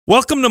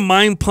Welcome to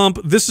Mind Pump.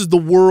 This is the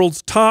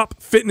world's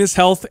top fitness,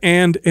 health,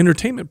 and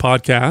entertainment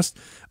podcast.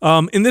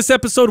 In this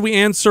episode, we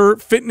answer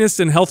fitness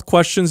and health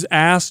questions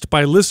asked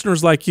by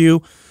listeners like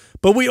you,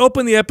 but we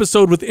open the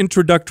episode with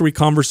introductory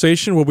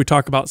conversation where we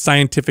talk about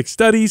scientific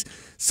studies,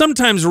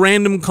 sometimes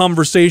random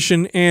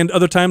conversation, and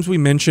other times we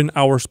mention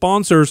our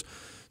sponsors.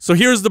 So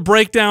here's the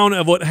breakdown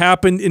of what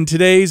happened in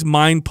today's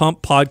Mind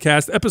Pump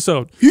podcast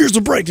episode. Here's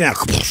the breakdown.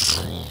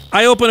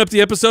 I open up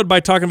the episode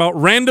by talking about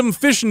random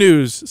fish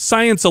news,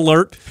 science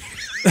alert.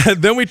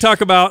 Then we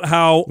talk about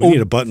how we need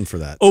a button for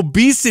that.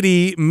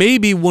 Obesity may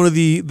be one of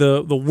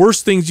the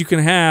worst things you can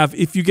have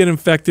if you get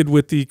infected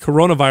with the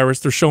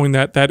coronavirus. They're showing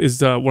that that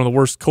is one of the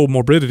worst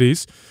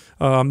comorbidities.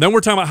 Then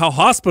we're talking about how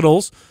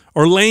hospitals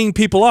are laying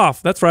people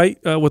off. That's right,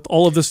 with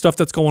all of this stuff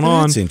that's going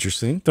on. That's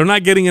interesting. They're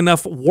not getting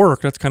enough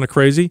work. That's kind of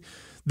crazy.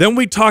 Then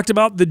we talked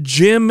about the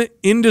gym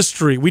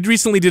industry. We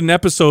recently did an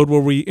episode where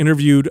we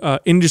interviewed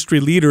industry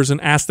leaders and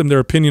asked them their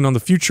opinion on the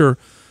future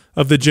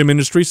of the gym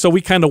industry. So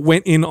we kind of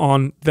went in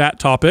on that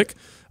topic.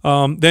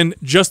 Then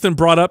Justin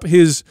brought up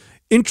his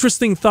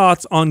interesting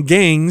thoughts on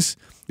gangs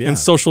and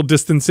social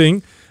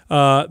distancing.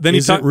 Then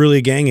Is it really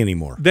a gang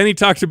anymore? Then he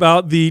talked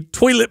about the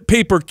toilet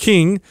paper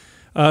king,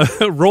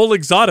 Roll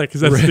Exotic.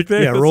 Is that his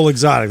nickname? Yeah, Roll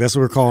Exotic. That's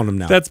what we're calling him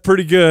now. That's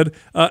pretty good.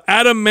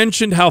 Adam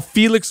mentioned how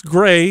Felix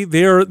Gray,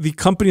 they're the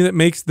company that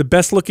makes the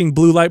best-looking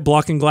blue light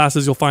blocking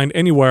glasses you'll find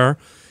anywhere.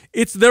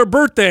 It's their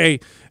birthday.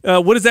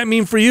 What does that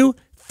mean for you?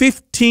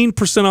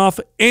 15% off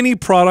any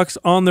products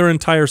on their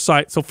entire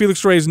site. So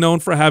Felix Gray is known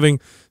for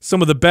having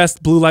some of the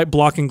best blue light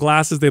blocking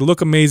glasses. They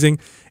look amazing,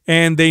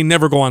 and they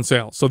never go on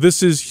sale. So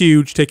this is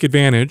huge. Take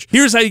advantage.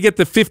 Here's how you get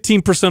the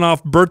 15%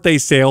 off birthday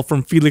sale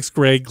from Felix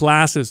Gray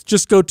Glasses.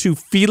 Just go to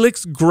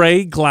Felix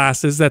Gray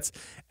Glasses. That's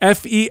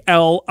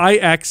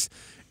FELIXGRAY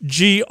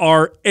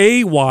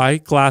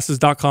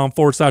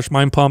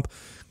glasses.com/mindpump.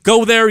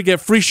 Go there, you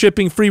get free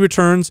shipping, free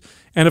returns,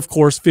 and of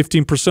course,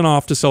 15%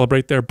 off to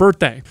celebrate their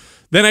birthday.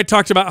 Then I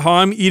talked about how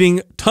I'm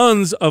eating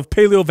tons of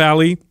Paleo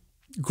Valley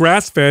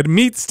grass-fed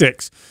meat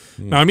sticks.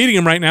 Now, I'm eating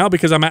them right now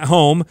because I'm at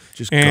home.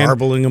 Just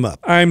garbling them up.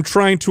 I'm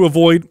trying to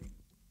avoid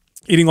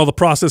eating all the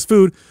processed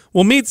food.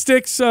 Well, meat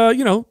sticks,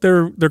 you know,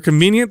 they're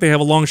convenient. They have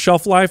a long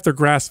shelf life. They're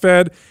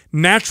grass-fed,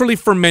 naturally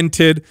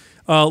fermented,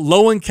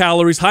 low in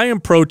calories, high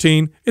in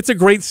protein. It's a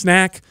great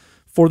snack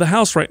for the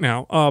house right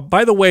now.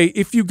 By the way,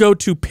 if you go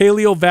to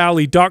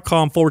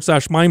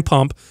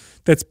paleovalley.com/mindpump,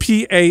 that's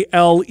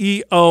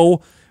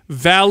PALEO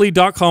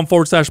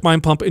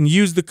valley.com/mindpump, and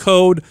use the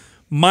code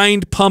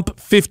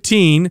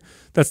MINDPUMP15,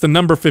 that's the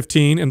number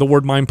 15 and the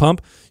word MindPump,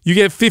 you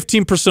get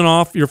 15%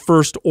 off your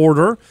first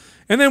order.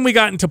 And then we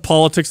got into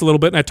politics a little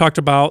bit, and I talked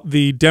about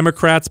the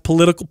Democrats'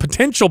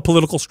 potential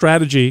political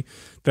strategy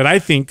that I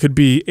think could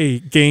be a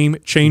game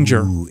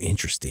changer. Ooh,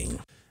 interesting.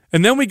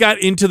 And then we got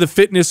into the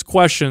fitness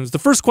questions. The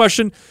first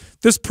question,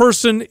 this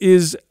person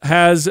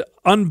has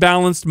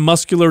unbalanced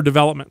muscular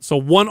development. So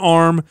one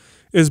arm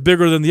is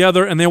bigger than the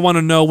other, and they want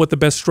to know what the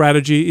best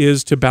strategy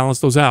is to balance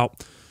those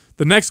out.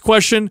 The next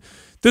question,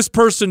 this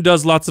person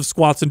does lots of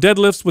squats and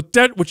deadlifts,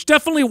 which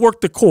definitely work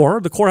the core.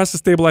 The core has to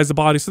stabilize the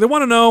body. So they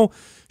want to know,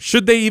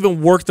 should they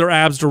even work their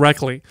abs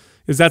directly?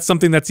 Is that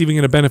something that's even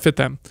going to benefit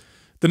them?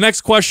 The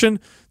next question,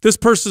 this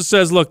person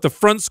says, look, the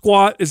front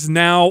squat is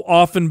now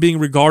often being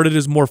regarded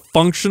as more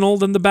functional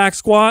than the back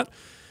squat.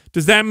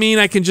 Does that mean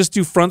I can just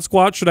do front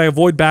squat? Should I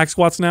avoid back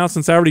squats now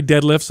since I already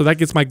deadlift? So that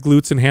gets my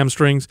glutes and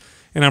hamstrings,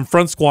 and I'm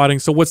front squatting.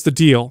 So what's the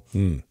deal?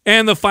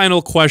 And the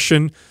final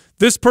question,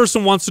 this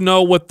person wants to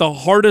know what the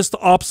hardest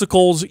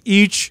obstacles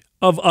each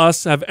of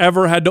us have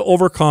ever had to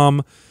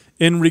overcome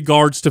in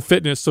regards to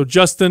fitness. So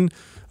Justin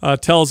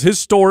tells his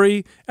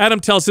story, Adam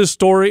tells his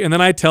story, and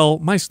then I tell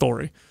my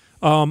story.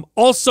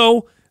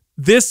 Also,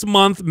 this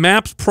month,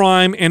 MAPS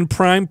Prime and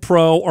Prime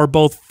Pro are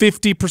both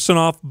 50%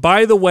 off.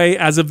 By the way,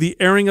 as of the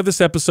airing of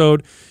this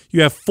episode,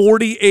 you have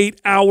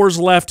 48 hours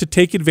left to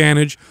take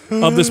advantage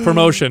of this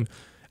promotion.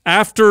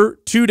 After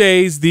 2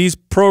 days, these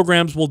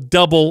programs will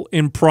double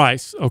in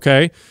price,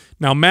 okay?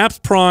 Now, MAPS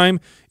Prime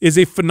is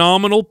a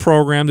phenomenal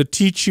program to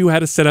teach you how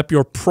to set up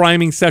your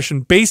priming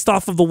session based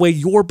off of the way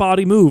your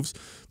body moves.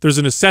 There's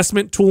an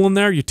assessment tool in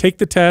there. You take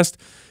the test,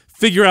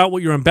 figure out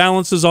what your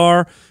imbalances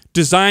are,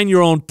 design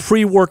your own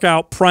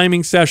pre-workout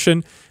priming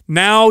session.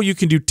 Now you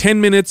can do 10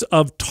 minutes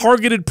of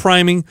targeted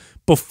priming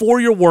before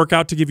your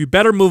workout to give you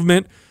better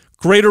movement,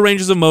 greater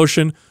ranges of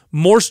motion,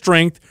 more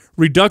strength,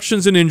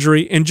 reductions in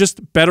injury, and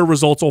just better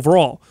results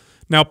overall.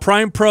 Now,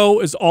 Prime Pro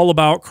is all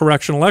about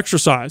correctional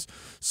exercise.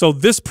 So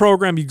this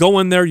program, you go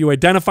in there, you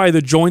identify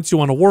the joints you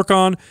want to work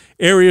on,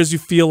 areas you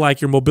feel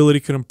like your mobility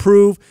can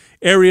improve,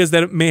 areas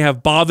that may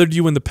have bothered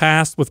you in the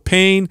past with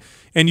pain,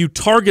 and you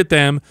target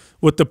them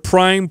with the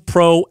Prime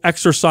Pro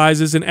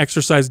exercises and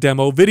exercise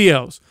demo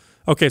videos.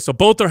 Okay, so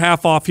both are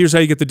half off. Here's how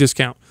you get the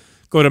discount.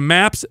 Go to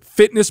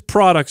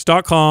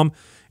mapsfitnessproducts.com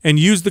and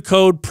use the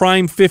code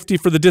PRIME50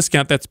 for the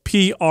discount. That's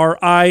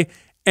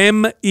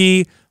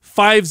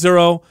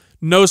PRIME50,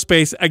 no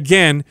space.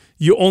 Again,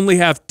 you only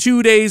have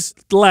 2 days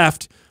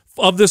left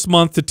of this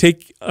month to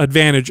take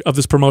advantage of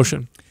this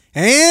promotion.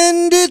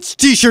 And it's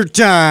t-shirt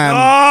time.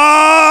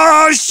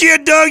 Oh,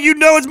 shit, Doug. You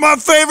know it's my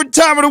favorite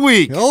time of the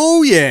week.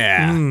 Oh,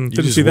 yeah. Didn't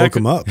just see that woke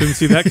 'em up. Didn't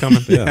see that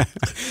coming. Yeah.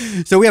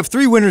 So we have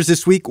 3 winners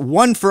this week,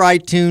 1 for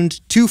iTunes,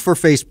 2 for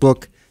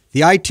Facebook. The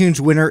iTunes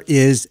winner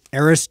is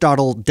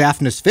Aristotle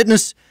Daphnis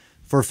Fitness.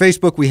 For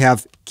Facebook, we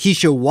have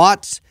Keisha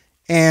Watts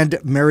and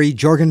Mary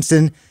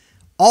Jorgensen.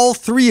 All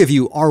 3 of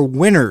you are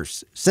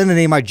winners. Send the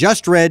name I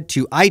just read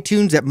to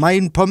iTunes at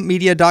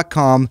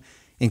mindpumpmedia.com.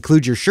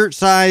 Include your shirt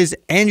size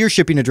and your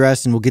shipping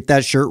address, and we'll get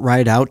that shirt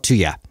right out to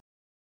you.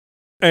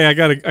 Hey, I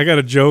got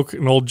a joke,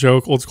 an old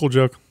school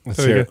joke.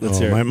 Let's hear it.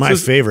 Oh, my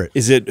favorite.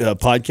 Is it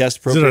podcast Is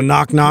appropriate? it a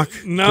knock knock?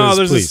 No,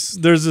 Please.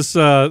 there's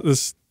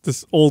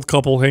this old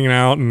couple hanging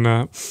out,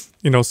 and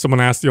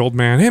someone asked the old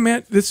man, "Hey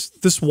man,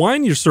 this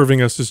wine you're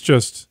serving us is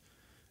just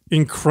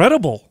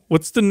incredible.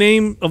 What's the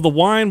name of the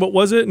wine? What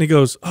was it?" And he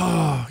goes,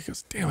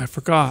 "Damn, I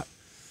forgot."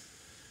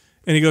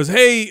 And he goes,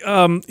 "Hey,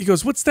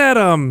 what's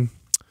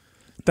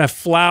that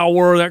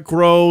flower that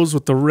grows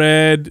with the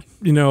red,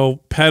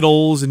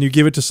 petals, and you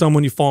give it to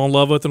someone you fall in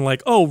love with, and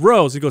like, oh,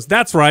 Rose." He goes,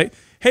 "That's right.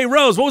 Hey,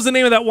 Rose, what was the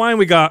name of that wine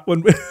we got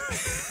when?"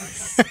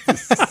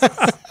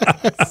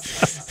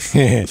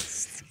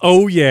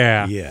 Oh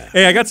yeah. Yeah.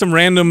 Hey, I got some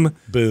random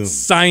Boom.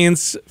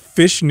 science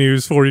fish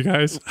news for you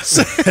guys.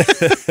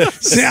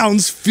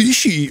 Sounds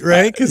fishy,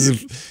 right?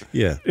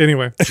 Yeah.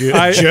 Anyway,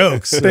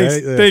 Jokes.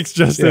 Thanks, right? thanks,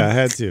 Justin. Yeah, I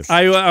had to.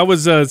 I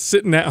was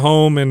sitting at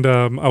home, and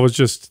I was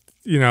just,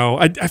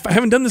 I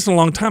haven't done this in a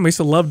long time. I used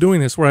to love doing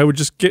this, where I would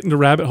just get into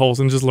rabbit holes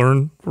and just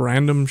learn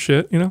random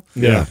shit,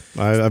 Yeah.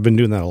 I've been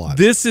doing that a lot.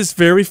 This is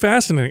very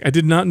fascinating. I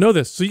did not know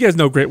this. So you guys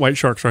know great white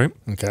sharks, right?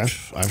 Okay.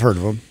 I've heard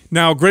of them.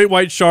 Now, great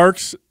white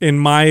sharks, in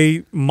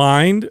my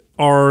mind,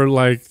 are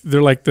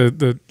they're like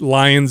the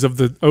lions of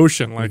the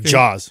ocean. Like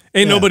Jaws.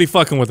 Ain't nobody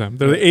fucking with them.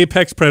 They're the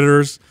apex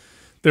predators.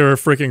 They're a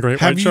freaking great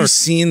white Have you shark.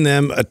 seen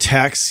them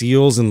attack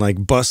seals and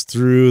like bust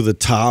through the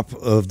top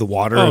of the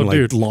water and like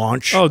dude.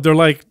 launch? Oh, they're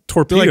like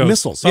torpedoes. They're like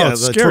missiles. Oh, Yeah,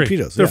 it's the scary.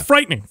 torpedoes. They're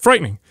Yeah.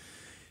 frightening.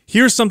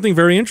 Here's something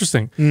very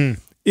interesting.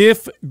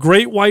 If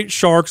great white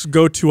sharks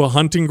go to a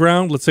hunting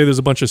ground, let's say there's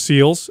a bunch of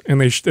seals, and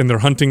they're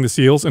hunting the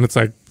seals, and it's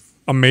like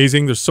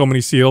amazing. There's so many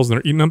seals, and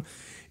they're eating them.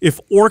 If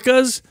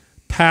orcas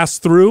pass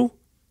through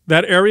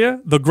that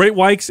area, the great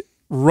whites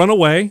run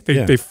away. They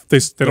don't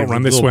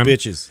run. They little swim.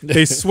 bitches.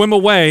 They swim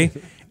away,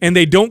 and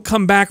they don't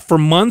come back for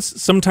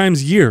months,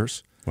 sometimes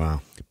years,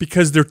 Wow.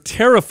 because they're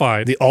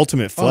terrified. The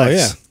ultimate flex. Oh,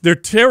 yeah. They're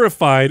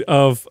terrified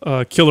of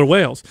killer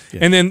whales.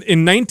 And then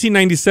in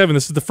 1997,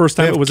 this is the first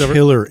They time have it was ever.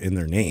 killer in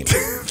their name.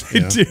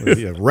 They do.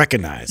 Yeah,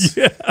 recognize.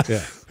 Yeah.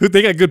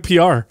 They got good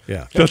PR.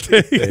 Yeah. Don't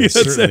they? They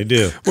certainly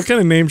do. What kind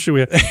of name should we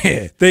have?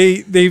 they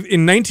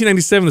in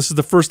 1997, this is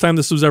the first time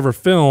this was ever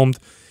filmed.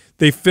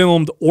 They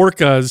filmed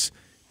orcas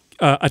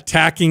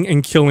attacking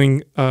and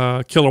killing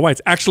killer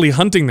whites, actually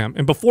hunting them.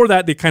 And before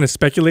that, they kind of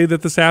speculated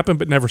that this happened,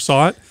 but never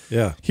saw it.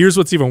 Yeah. Here's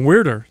what's even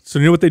weirder. So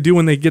you know what they do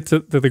when they get to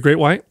the great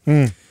white?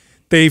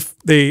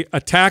 They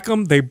attack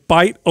them. They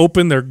bite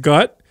open their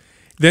gut.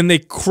 Then they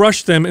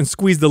crush them and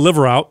squeeze the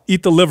liver out,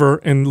 eat the liver,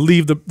 and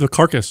leave the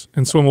carcass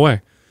and swim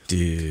away.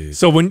 Dude.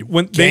 So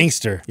when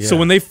Gangster. So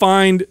when they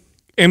find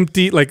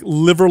empty, like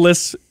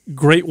liverless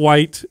great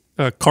white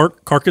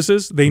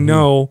carcasses, they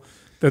know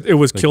that it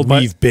was killed by.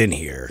 We've been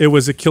here. It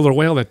was a killer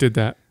whale that did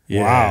that.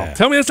 Wow.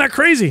 Tell me that's not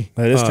crazy.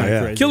 That is kind of yeah.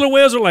 crazy. Killer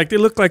whales are they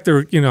look like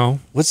they're,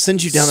 What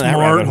sends you down smart. that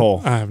rabbit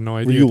hole? I have no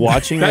idea. Were you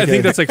watching? I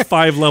think that's like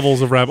 5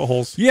 levels of rabbit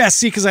holes. Yeah,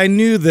 see, because I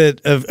knew that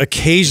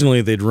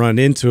occasionally they'd run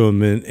into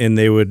them and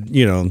they would,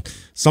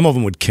 some of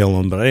them would kill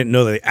them, but I didn't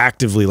know they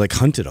actively like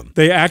hunted them.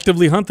 They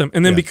actively hunt them.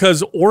 And then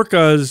because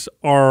orcas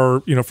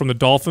are, from the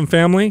dolphin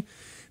family,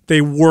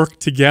 they work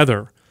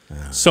together.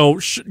 So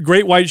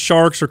great white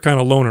sharks are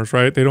kind of loners,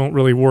 right? They don't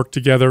really work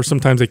together.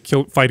 Sometimes they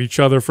fight each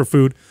other for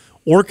food.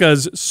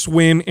 Orcas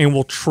swim and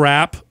will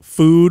trap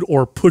food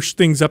or push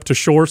things up to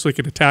shore so they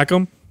can attack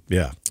them.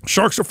 Yeah.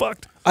 Sharks are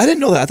fucked. I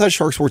didn't know that. I thought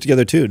sharks work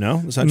together too. No,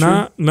 that's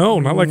not true. No,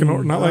 not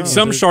like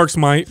some sharks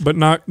might, but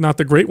not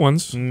the great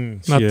ones.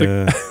 Not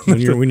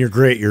when you're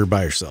great, you're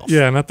by yourself.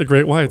 Yeah, not the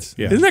great whites.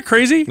 Yeah. Isn't that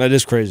crazy? That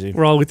is crazy.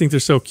 We think they're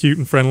so cute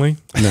and friendly.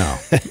 No,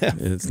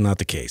 it's not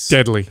the case.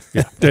 Deadly.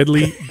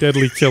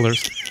 Deadly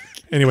killers.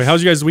 Anyway,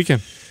 how's you guys'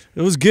 weekend?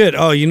 It was good.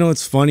 Oh,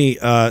 it's funny.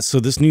 So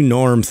this new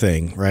norm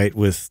thing, right,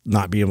 with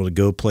not being able to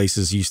go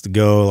places used to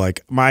go, like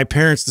my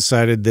parents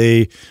decided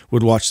they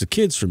would watch the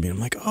kids for me. I'm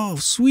like, oh,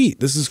 sweet.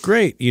 This is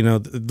great.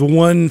 The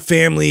one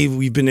family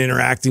we've been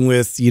interacting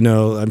with,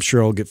 I'm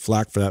sure I'll get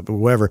flack for that, but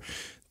whatever.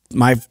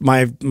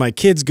 My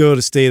kids go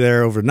to stay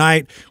there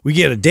overnight. We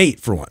get a date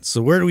for once.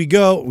 So where do we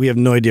go? We have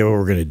no idea what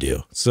we're going to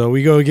do. So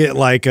we go get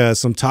like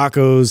some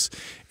tacos,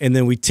 and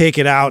then we take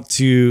it out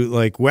to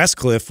like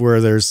Westcliff,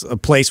 where there's a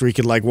place where you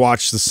could like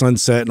watch the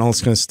sunset and all this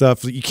kind of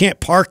stuff. You can't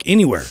park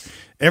anywhere.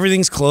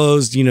 Everything's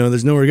closed.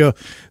 There's nowhere to go.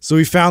 So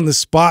we found this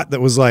spot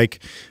that was like,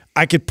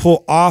 I could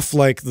pull off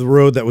like the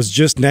road that was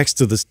just next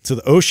to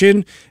the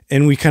ocean,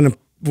 and we kind of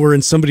were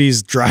in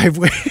somebody's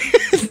driveway.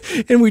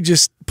 And we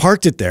just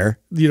parked it there,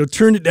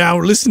 turned it down.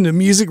 We're listening to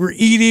music. We're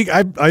eating.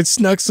 I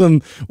snuck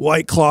some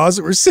White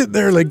Claws. We're sitting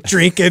there like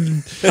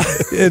drinking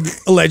and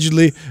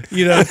allegedly,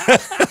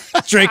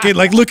 drinking,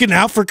 like looking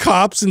out for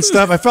cops and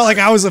stuff. I felt like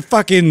I was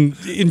in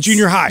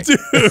junior high.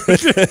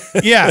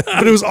 Yeah,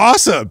 but it was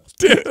awesome.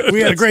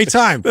 We had a great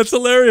time. That's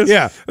hilarious.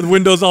 Yeah. The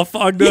windows all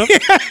fogged up.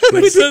 Yeah.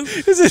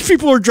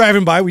 People were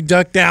driving by. We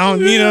ducked down,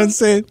 you know what I'm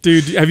saying?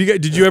 Dude,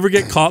 did you ever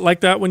get caught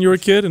like that when you were a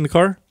kid in the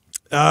car?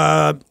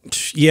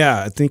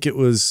 Yeah, I think it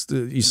was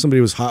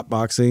somebody was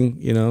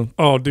hotboxing,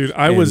 Oh, dude,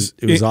 it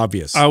was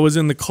obvious. I was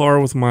in the car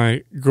with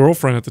my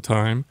girlfriend at the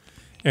time,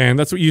 and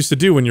that's what you used to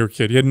do when you were a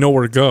kid. You had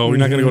nowhere to go. You're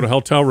not going to go to a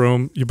hotel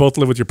room. You both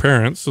live with your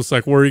parents, so it's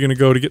like, where are you going to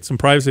go to get some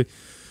privacy?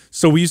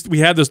 So we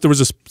had this. There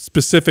was a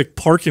specific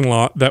parking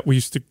lot that we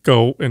used to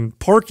go and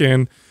park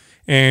in,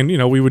 and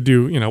we would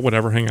do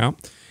whatever, hang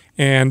out,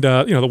 and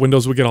the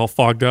windows would get all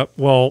fogged up.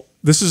 Well,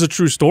 this is a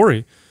true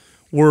story.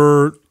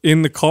 We're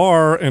in the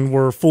car and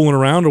we're fooling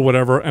around or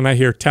whatever, and I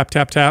hear tap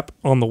tap tap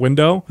on the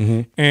window,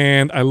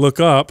 and I look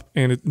up,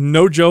 and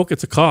no joke,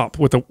 it's a cop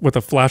with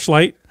a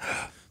flashlight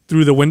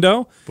through the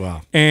window.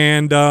 Wow.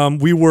 And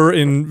we were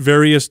in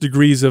various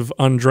degrees of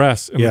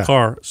undress in the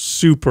car.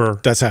 Super.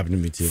 That's happened to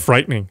me too.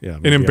 Frightening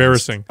and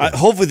embarrassing.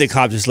 Hopefully the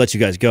cop just let you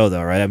guys go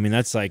though, right? I mean,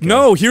 that's like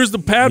no. Here's the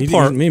bad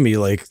part. He made me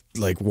like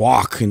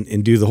walk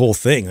and do the whole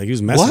thing. Like he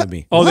was messing with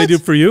me. Oh, they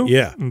did for you?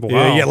 Yeah.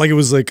 Wow. Yeah. Like it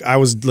was like I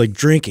was like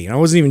drinking. I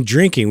wasn't even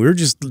drinking. We were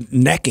just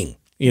necking.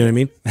 You know what I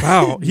mean?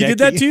 Wow. He did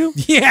that to you?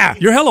 Yeah.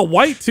 You're hella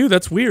white too.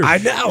 That's weird. I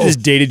know. You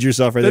just dated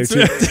yourself right there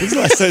too.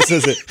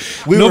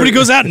 Nobody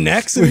goes out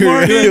next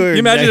anymore. You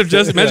imagine if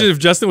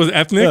Justin was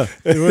ethnic,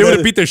 they would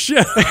have beat the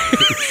shit.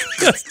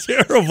 That's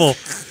terrible.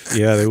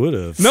 Yeah, they would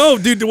have. No,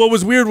 dude, what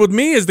was weird with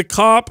me is the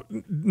cop,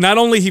 not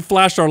only he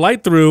flashed our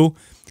light through,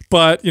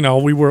 but,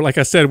 we were, like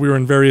I said, we were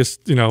in various,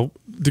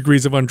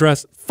 degrees of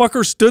undress.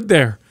 Fucker stood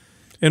there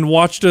and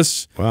watched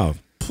us. Wow.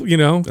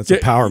 That's a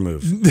power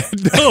move.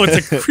 No,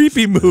 it's a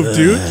creepy move,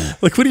 dude.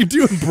 Like, what are you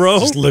doing, bro?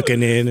 Just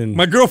looking in, and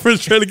my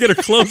girlfriend's trying to get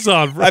her clothes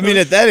on, bro. I mean,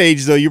 at that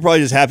age, though, you're probably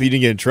just happy you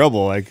didn't get in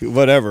trouble. Like,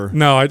 whatever.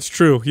 No, it's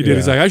true. He did. Yeah.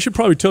 He's like, I should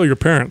probably tell your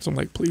parents. I'm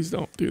like, please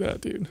don't do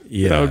that, dude.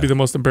 Yeah. That would be the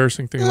most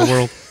embarrassing thing in the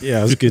world. Yeah,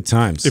 it was good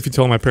times. If you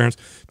told my parents.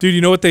 Dude,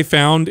 you know what they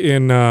found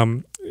in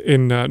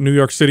New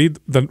York City?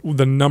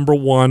 The number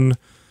one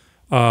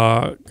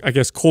I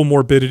guess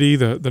comorbidity,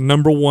 the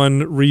number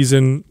one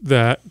reason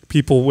that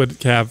people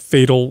would have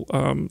fatal,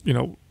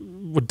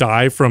 would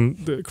die from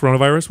the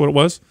coronavirus, what it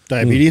was?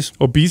 Diabetes?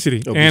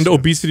 Obesity. And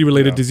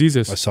obesity-related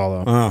diseases. I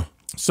saw that.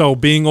 So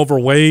being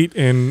overweight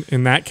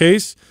in that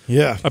case,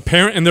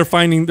 and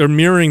they're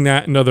mirroring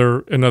that in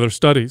other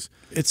studies.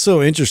 It's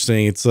so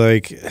interesting. It's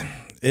like,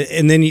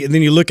 and then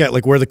you look at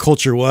like where the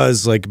culture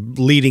was like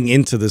leading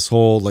into this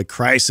whole like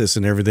crisis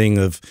and everything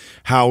of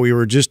how we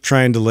were just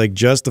trying to like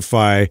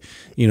justify,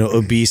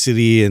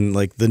 obesity and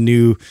like the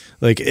new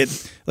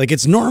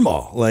it's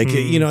normal, like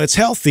it's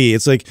healthy.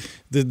 It's like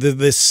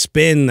the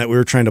spin that we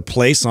were trying to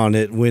place on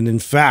it when in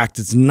fact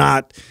it's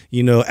not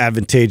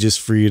advantageous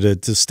for you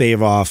to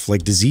stave off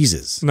like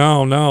diseases.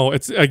 No,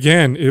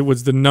 it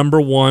was the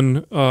number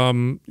one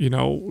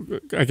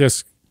I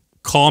guess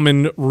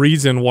common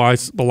reason why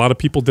a lot of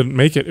people didn't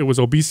make it. It was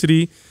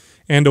obesity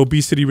and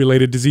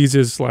obesity-related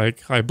diseases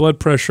like high blood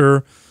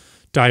pressure,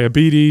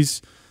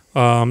 diabetes.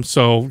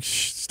 So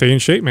stay in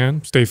shape,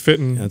 man. Stay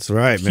fit and that's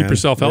right, keep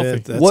yourself healthy.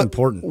 That's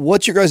important.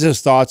 What's your guys'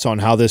 thoughts on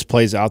how this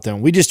plays out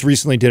then? We just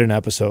recently did an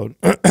episode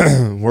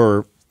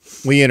where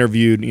we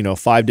interviewed,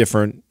 5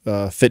 different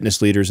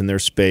fitness leaders in their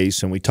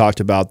space, and we talked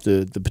about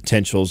the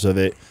potentials of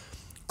it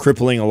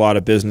crippling a lot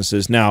of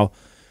businesses. Now,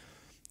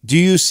 do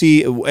you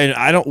see,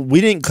 and we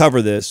didn't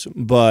cover this,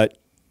 but,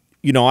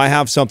 I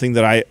have something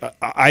that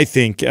I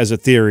think as a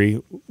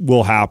theory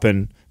will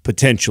happen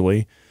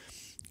potentially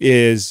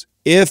is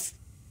if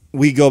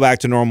we go back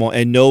to normal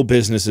and no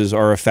businesses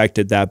are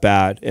affected that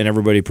bad and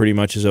everybody pretty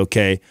much is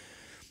okay,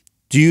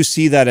 do you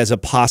see that as a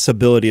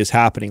possibility is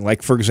happening?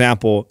 Like, for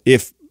example,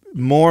 if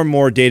more and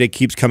more data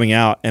keeps coming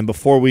out and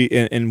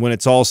and when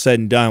it's all said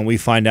and done, we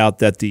find out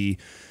that the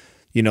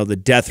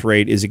death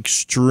rate is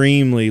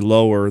extremely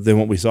lower than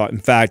what we saw. In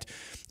fact,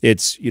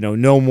 it's,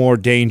 no more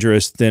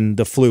dangerous than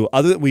the flu.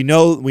 We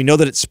know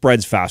that it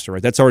spreads faster,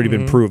 right? That's already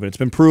been proven. It's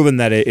been proven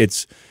that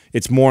it's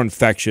more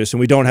infectious, and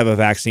we don't have a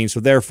vaccine. So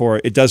therefore,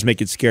 it does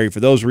make it scary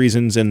for those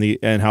reasons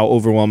and how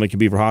overwhelming it can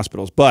be for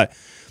hospitals. But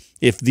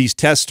if these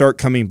tests start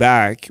coming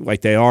back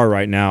like they are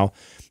right now,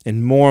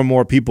 and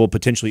more people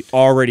potentially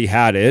already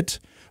had it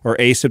or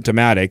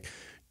asymptomatic,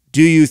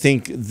 do you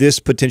think this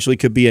potentially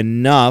could be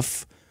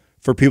enough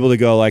for people to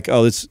go like,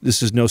 oh, this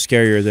is no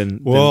scarier than?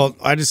 Well,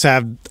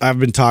 I've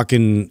been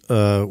talking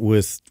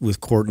with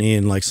Courtney,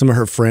 and like some of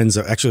her friends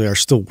are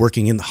still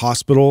working in the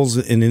hospitals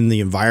and in the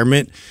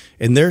environment,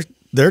 and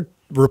they're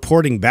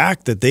reporting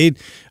back that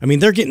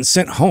they're getting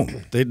sent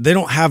home. They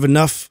don't have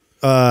enough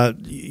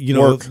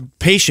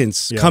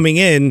patients coming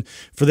in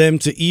for them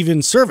to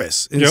even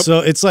service. And so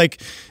it's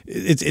like,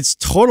 it's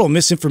total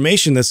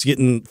misinformation that's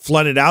getting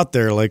flooded out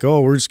there. Like,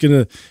 oh, we're just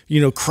going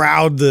to,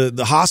 crowd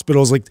the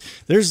hospitals. Like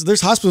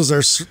there's hospitals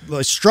that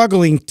are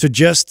struggling to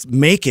just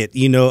make it,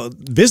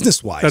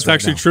 business wise. That's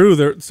actually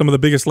true. Some of the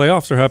biggest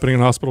layoffs are happening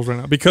in hospitals right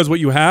now, because what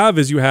you have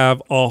is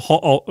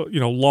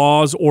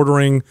laws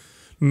ordering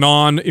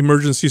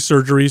non-emergency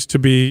surgeries to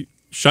be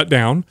shut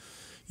down.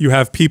 You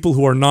have people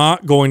who are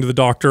not going to the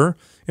doctor.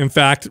 In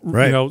fact, strokes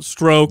and heart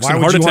attacks. Why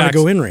would you want to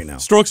go in right now?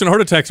 Strokes and heart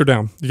attacks are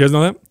down. You guys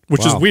know that?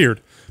 Which is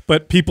weird.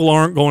 But people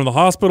aren't going to the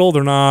hospital.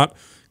 They're not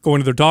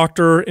going to their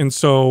doctor, and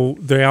so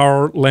they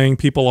are laying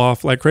people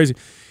off like crazy.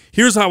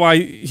 Here's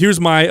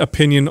my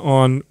opinion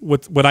on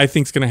what I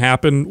think is going to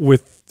happen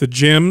with the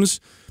gyms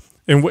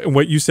and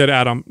what you said,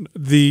 Adam.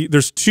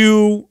 There's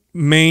two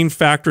main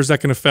factors that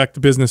can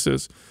affect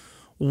businesses.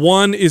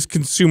 One is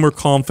consumer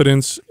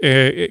confidence,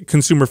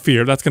 consumer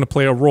fear. That's going to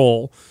play a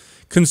role.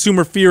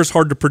 Consumer fear is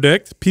hard to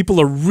predict.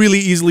 People are really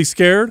easily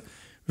scared.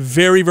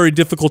 Very, very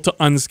difficult to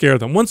unscare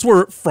them. Once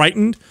we're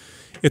frightened,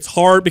 it's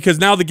hard, because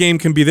now the game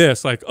can be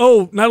this, like,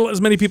 oh, not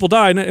as many people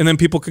died, and then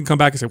people can come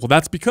back and say, well,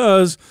 that's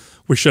because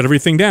we shut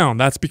everything down.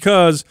 That's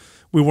because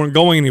we weren't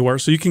going anywhere.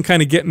 So you can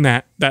kind of get in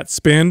that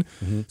spin.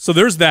 So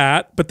there's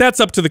that, but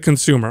that's up to the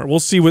consumer. We'll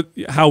see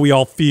how we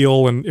all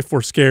feel and if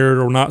we're scared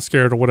or not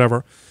scared or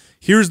whatever.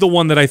 Here's the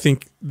one that I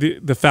think,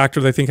 the factor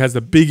that I think has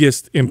the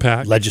biggest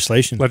impact.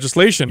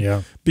 Legislation.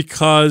 Yeah.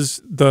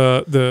 Because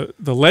the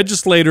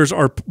legislators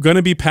are going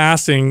to be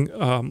passing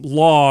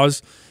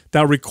laws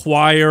that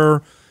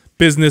require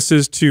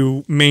businesses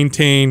to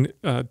maintain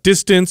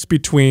distance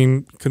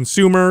between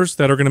consumers,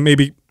 that are going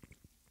to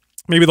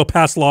maybe they'll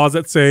pass laws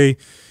that say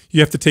you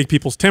have to take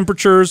people's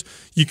temperatures.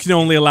 You can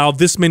only allow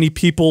this many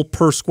people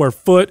per square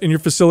foot in your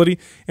facility.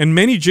 And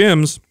many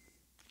gyms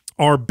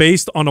are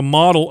based on a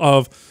model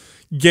of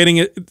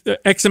getting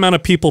X amount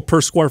of people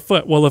per square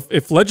foot. Well,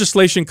 if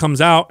legislation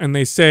comes out and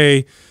they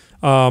say,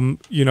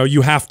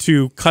 you have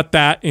to cut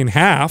that in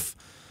half,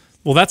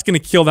 well, that's going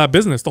to kill that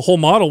business. The whole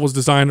model was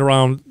designed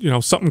around,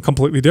 something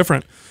completely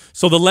different.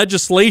 So the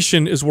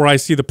legislation is where I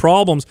see the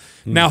problems.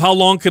 Now, how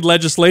long could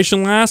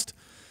legislation last?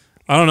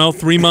 I don't know,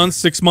 3 months,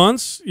 6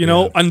 months,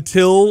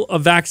 until a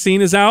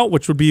vaccine is out,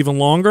 which would be even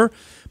longer.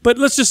 But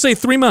let's just say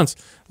 3 months.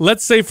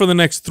 Let's say for the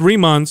next 3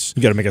 months,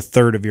 you got to make a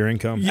third of your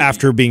income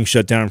after being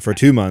shut down for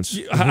 2 months.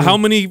 How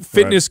many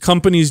fitness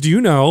companies do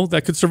you know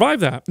that could survive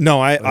that? No,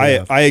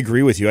 I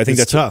agree with you. I think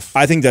that's tough.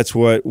 I think that's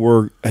what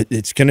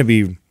it's going to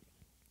be.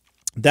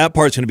 That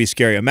part's going to be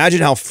scary.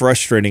 Imagine how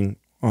frustrating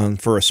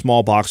for a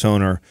small box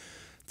owner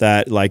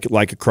that like a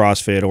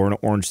CrossFit or an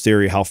Orange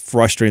Theory, how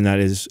frustrating that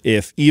is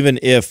even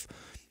if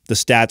the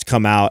stats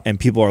come out and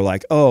people are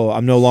like, oh,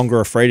 I'm no longer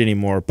afraid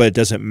anymore, but it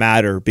doesn't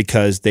matter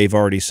because they've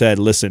already said,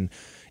 listen,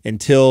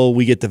 until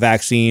we get the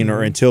vaccine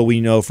or until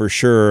we know for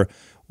sure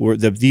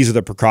these are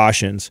the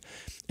precautions.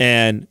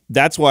 And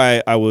that's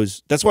why I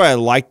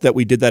liked that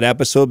we did that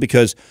episode,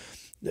 because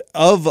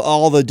of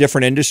all the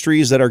different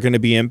industries that are going to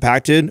be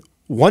impacted,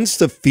 once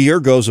the fear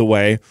goes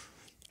away,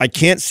 I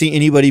can't see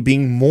anybody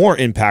being more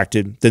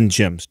impacted than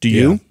gyms. Do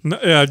you?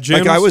 Yeah,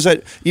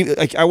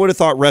 gyms. I would have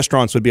thought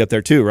restaurants would be up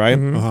there too, right?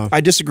 I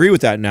disagree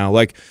with that now.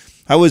 Like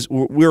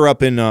we're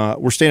up in,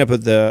 we're staying up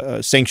at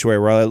the Sanctuary,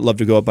 where I love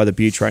to go up by the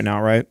beach right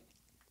now, right?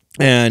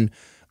 And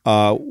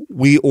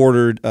we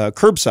ordered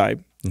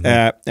curbside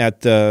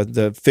at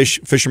the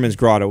Fisherman's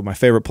Grotto, my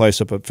favorite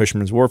place up at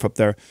Fisherman's Wharf up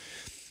there.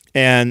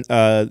 And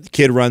the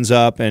kid runs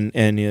up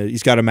and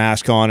he's got a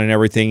mask on and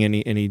everything,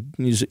 and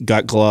he's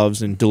got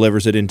gloves and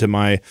delivers it into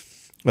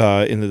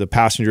into the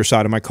passenger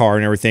side of my car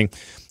and everything.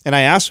 And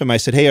I asked him, I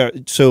said,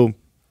 hey, so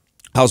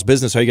how's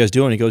business? How you guys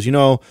doing? He goes,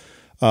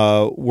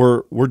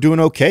 we're doing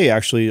okay,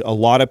 actually. A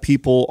lot of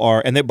people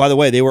are, and by the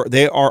way,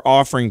 they are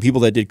offering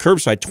people that did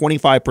curbside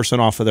 25%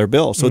 off of their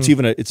bill. So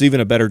it's even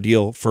a better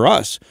deal for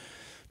us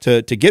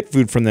to get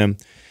food from them.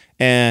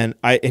 And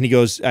he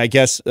goes, I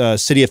guess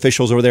city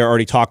officials over there are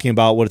already talking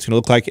about what it's going to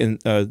look like in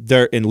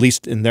at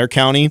least in their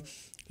county.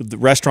 The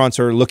restaurants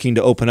are looking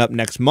to open up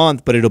next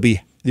month, but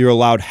you're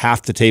allowed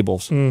half the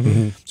tables.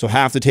 So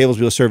half the tables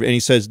will serve. And he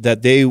says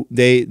that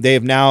they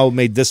have now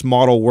made this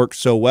model work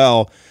so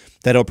well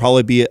that it'll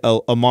probably be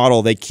a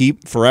model they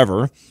keep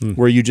forever,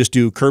 where you just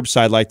do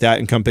curbside like that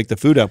and come pick the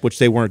food up, which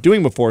they weren't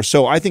doing before.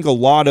 So I think a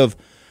lot of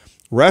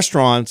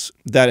restaurants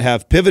that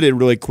have pivoted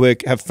really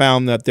quick have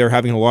found that they're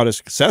having a lot of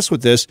success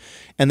with this,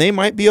 and they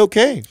might be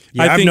okay.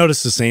 Yeah, I've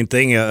noticed the same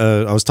thing.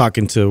 I was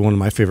talking to one of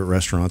my favorite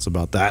restaurants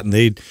about that, and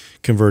they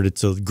converted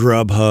to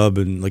Grubhub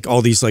and like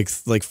all these like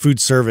food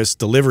service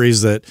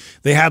deliveries that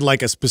they had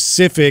like a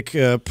specific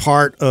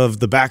part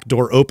of the back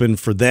door open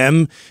for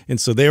them, and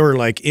so they were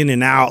like in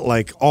and out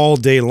like all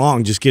day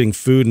long, just getting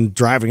food and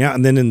driving out,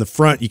 and then in the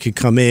front you could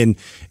come in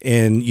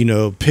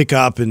and pick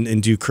up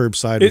and do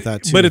curbside with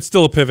that too. But it's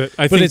still a pivot.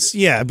 I think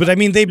Yeah, but I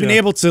mean, they've been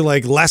able to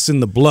like lessen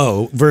the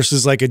blow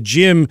versus like a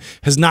gym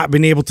has not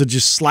been able to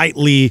just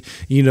slightly,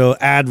 you know,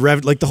 add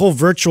rev. Like the whole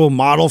virtual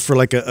model for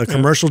like a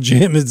commercial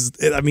gym is,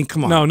 I mean,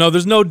 come on. No,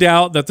 there's no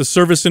doubt that the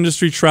service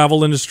industry,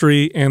 travel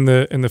industry, and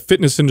the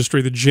fitness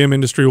industry, the gym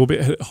industry will be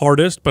hit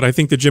hardest, but I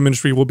think the gym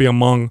industry will be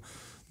among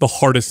the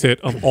hardest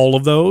hit of all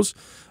of those.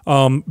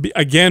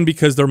 Again,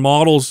 because their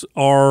models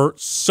are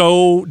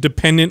so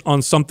dependent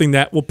on something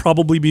that will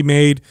probably be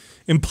made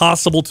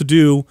impossible to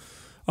do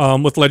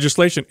with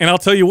legislation. And I'll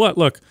tell you what,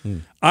 look,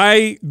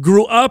 I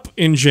grew up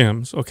in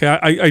gyms. Okay,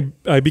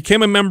 I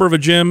became a member of a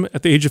gym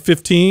at the age of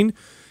 15.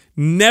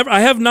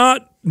 I have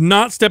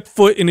not stepped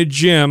foot in a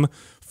gym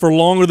for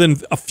longer than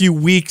a few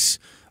weeks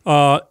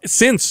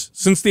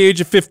since the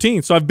age of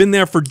 15. So I've been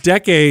there for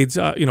decades,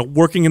 you know,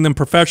 working in them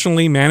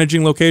professionally,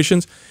 managing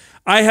locations.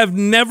 I have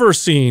never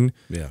seen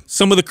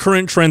some of the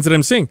current trends that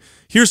I'm seeing.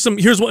 Here's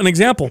an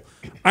example.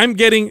 I'm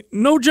getting,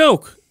 no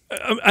joke,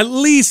 at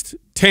least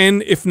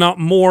 10, if not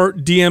more,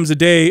 DMs a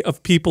day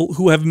of people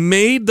who have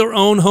made their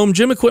own home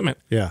gym equipment.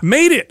 Yeah.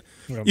 Made it.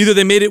 Yeah. Either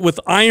they made it with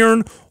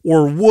iron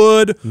or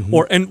wood,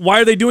 and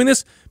why are they doing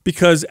this?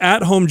 Because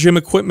at-home gym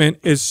equipment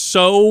is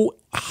so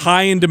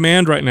high in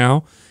demand right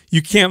now.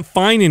 You can't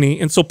find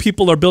any, and so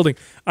people are building.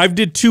 I've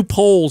did 2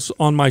 polls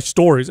on my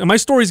stories, and my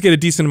stories get a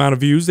decent amount of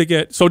views.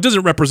 So it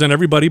doesn't represent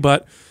everybody,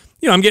 but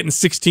you know, I'm getting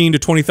 16 to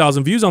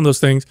 20,000 views on those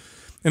things.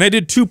 And I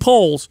did 2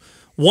 polls.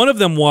 One of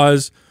them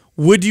was,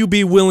 would you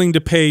be willing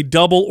to pay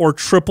double or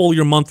triple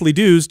your monthly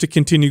dues to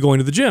continue going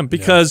to the gym?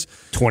 Because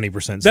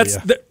 20%. That's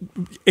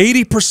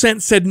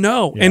 80% said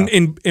no. Yeah.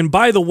 And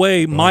by the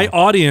way, my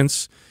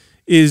audience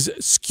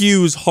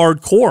skews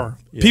hardcore.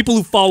 Yeah. People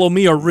who follow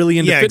me are really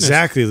into fitness.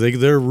 Exactly.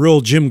 They're real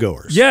gym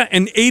goers. Yeah,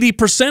 and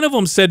 80% of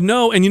them said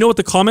no. And you know what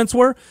the comments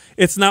were?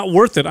 It's not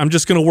worth it. I'm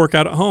just going to work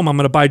out at home. I'm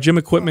going to buy gym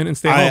equipment and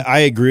stay home. I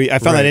agree. I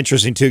found that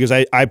interesting too,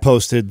 because I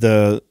posted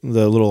the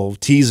little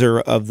teaser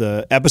of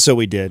the episode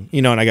we did,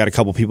 you know, and I got a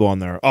couple people on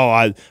there. Oh,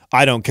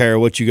 I don't care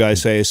what you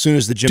guys say. As soon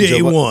as the gym's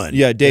day one.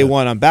 Yeah, day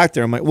one, I'm back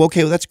there. I'm like, well,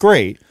 okay, well, that's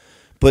great.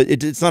 But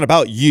it's not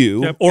about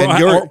you. Yeah,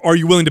 or are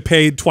you willing to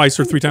pay twice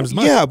or 3 times as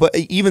much? Yeah, but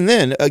even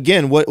then,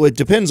 again, what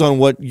depends on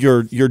what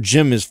your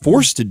gym is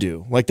forced to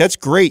do. Like, that's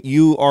great.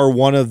 You are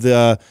one of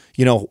the,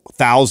 you know,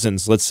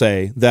 thousands, let's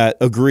say, that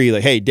agree,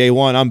 like, hey, day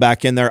one, I'm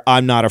back in there.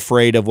 I'm not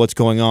afraid of what's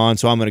going on,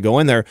 so I'm going to go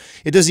in there.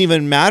 It doesn't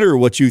even matter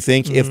what you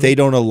think if they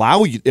don't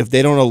allow you, if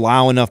they don't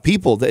allow enough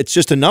people. It's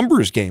just a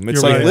numbers game.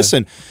 It's like,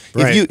 listen,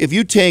 if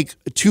you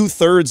take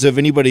 2/3 of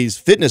anybody's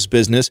fitness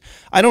business,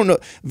 I don't know.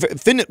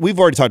 Fitness, we've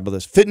already talked about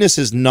this. Fitness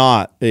is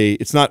not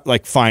it's not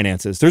like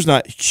finances. There's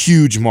not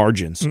huge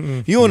margins.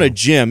 If you own a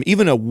gym,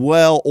 even a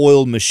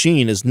well-oiled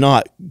machine is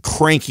not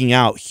cranking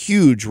out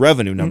huge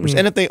revenue numbers.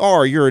 And if they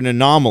are, you're an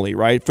anomaly,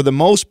 right? For the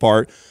most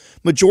part,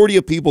 majority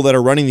of people that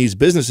are running these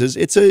businesses,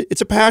 it's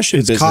a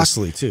passion business. It's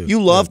costly too.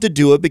 You love to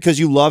do it because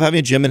you love having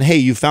a gym, and hey,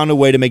 you found a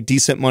way to make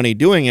decent money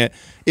doing it.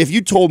 If you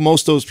told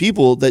most of those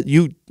people that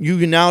you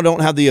now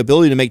don't have the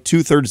ability to make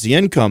 2/3 the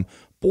income,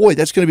 boy,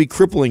 that's going to be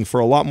crippling for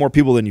a lot more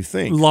people than you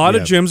think. A lot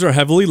of gyms are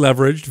heavily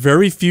leveraged.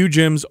 Very few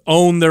gyms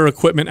own their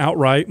equipment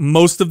outright.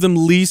 Most of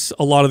them lease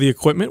a lot of the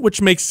equipment,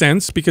 which makes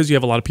sense because you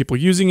have a lot of people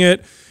using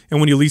it. And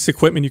when you lease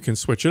equipment, you can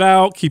switch it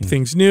out, keep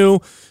things new.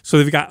 So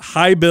they've got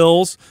high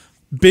bills,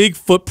 big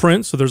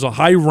footprint, so there's a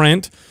high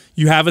rent.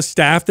 You have a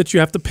staff that you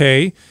have to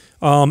pay.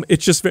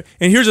 It's just,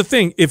 and here's the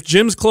thing: if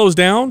gyms close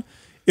down,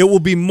 it will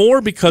be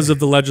more because of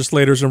the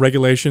legislators and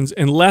regulations,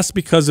 and less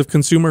because of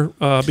consumers.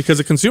 I'm going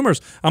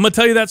to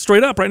tell you that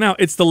straight up right now.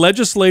 It's the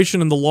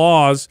legislation and the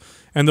laws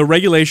and the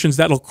regulations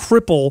that'll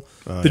cripple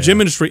the gym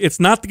industry. It's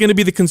not going to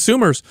be the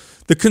consumers.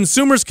 The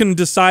consumers can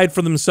decide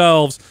for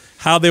themselves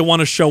how they want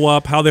to show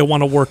up, how they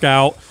want to work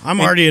out. I'm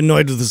already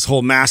annoyed with this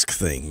whole mask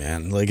thing,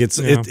 man. Like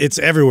it's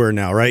everywhere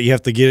now, right? You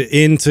have to get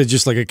into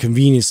just like a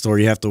convenience store.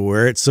 You have to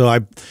wear it. So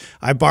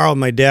I borrowed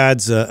my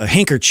dad's a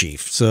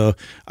handkerchief. So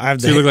I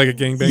have. So you look like a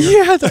gangbanger.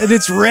 Yeah, and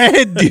it's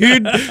red,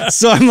 dude.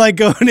 So I'm like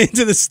going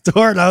into the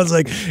store, and I was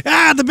like,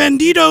 the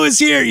bandito is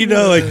here. You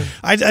know, like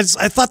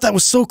I thought that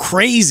was so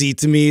crazy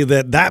to me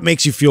that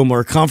makes you feel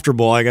more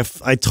comfortable. Like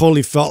I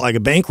totally felt like a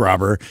bank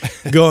robber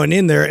going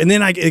in there, and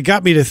then it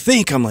got me to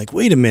think. I'm like,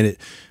 wait a minute.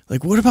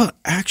 Like, what about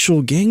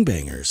actual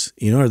gangbangers?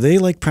 You know, are they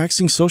like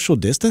practicing social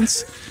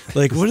distance?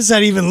 Like, what does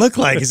that even look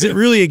like? Is it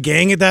really a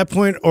gang at that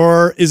point,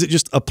 or is it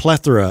just a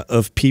plethora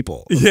of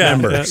people?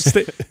 Members?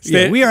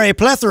 We are a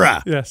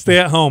plethora. Yeah, stay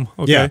at home.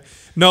 Okay. Yeah.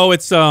 No,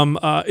 it's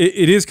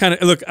it is kind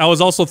of, look, I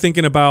was also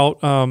thinking about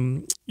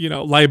you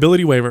know,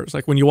 liability waivers.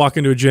 Like when you walk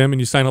into a gym and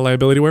you sign a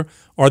liability waiver,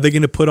 are they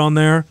going to put on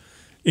there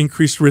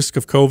increased risk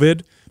of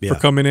COVID for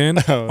coming in?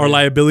 Are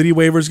liability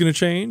waivers going to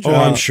change? Oh,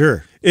 I'm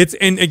sure.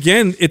 And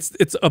again,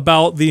 it's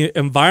about the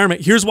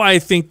environment. Here's why I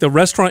think the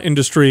restaurant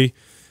industry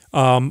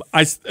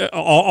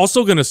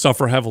also going to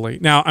suffer heavily.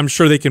 Now, I'm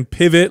sure they can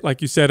pivot,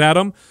 like you said,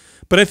 Adam,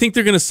 but I think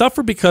they're going to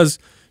suffer because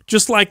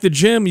just like the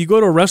gym, you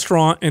go to a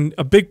restaurant, and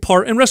a big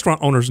part, and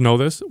restaurant owners know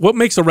this, what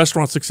makes a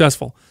restaurant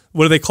successful?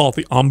 What do they call it?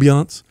 The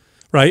ambiance,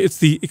 right? It's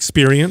the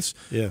experience.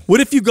 Yeah.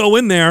 What if you go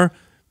in there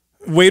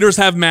waiters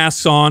have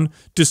masks on,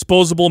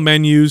 disposable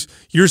menus.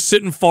 You're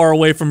sitting far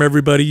away from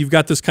everybody. You've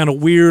got this kind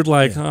of weird,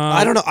 like,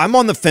 I don't know. I'm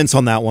on the fence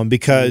on that one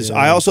because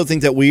I also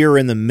think that we are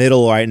in the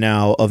middle right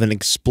now of an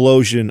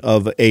explosion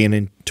of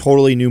a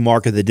totally new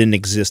market that didn't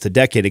exist a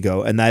decade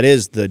ago, and that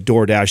is the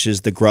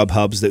DoorDashes, the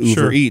Grubhubs, the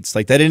Uber Eats.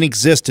 Like, that didn't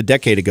exist a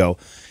decade ago.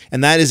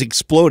 And that is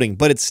exploding,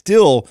 but it's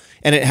still,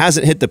 and it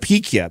hasn't hit the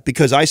peak yet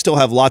because I still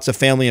have lots of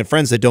family and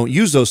friends that don't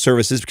use those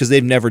services because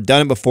they've never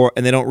done it before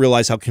and they don't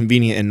realize how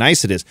convenient and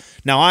nice it is.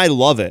 Now, I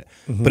love it,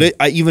 but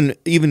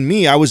even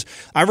me,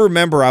 I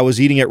remember I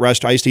was eating at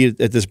restaurant. I used to eat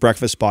at this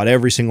breakfast spot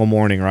every single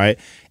morning, right?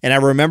 And I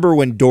remember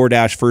when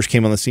DoorDash first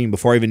came on the scene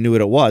before I even knew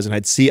what it was, and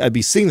I'd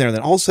be sitting there, and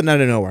then all of a sudden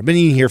out of nowhere, I've been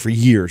eating here for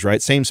years,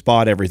 right? Same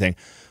spot, everything.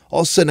 All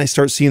of a sudden I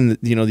start seeing,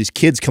 these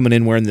kids coming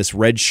in wearing this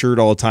red shirt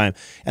all the time,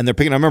 and they're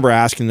picking. I remember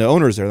asking the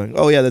owners, they're like,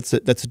 "Oh yeah, that's a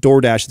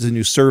DoorDash. It's a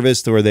new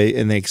service."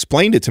 They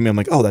explained it to me. I'm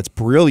like, "Oh, that's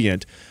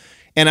brilliant."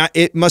 And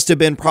it must have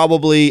been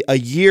probably a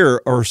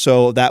year or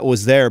so that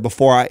was there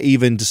before I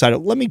even decided,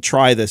 let me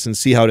try this and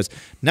see how it is.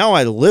 Now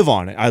I live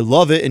on it. I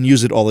love it and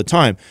use it all the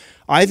time.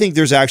 I think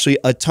there's actually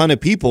a ton of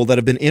people that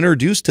have been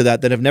introduced to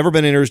that have never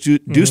been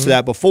introduced to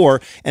that before.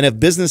 And if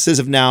businesses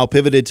have now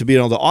pivoted to being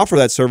able to offer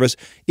that service,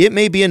 it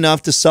may be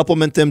enough to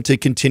supplement them to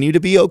continue to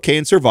be okay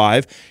and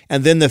survive.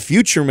 And then the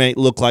future may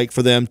look like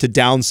for them to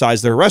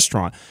downsize their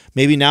restaurant.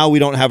 Maybe now we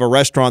don't have a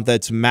restaurant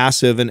that's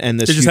massive and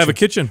this. They just have a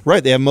kitchen.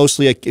 Right. They have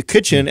mostly a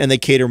kitchen and they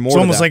cater more. It's to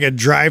almost that. like a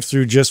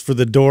drive-through just for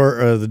the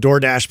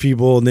DoorDash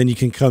people, and then you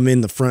can come in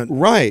the front.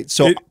 Right.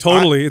 So it's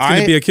going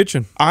to be a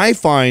kitchen. I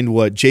find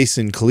what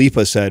Jason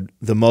Khalifa said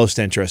the most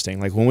interesting.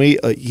 Like when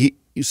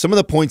some of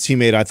the points he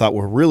made, I thought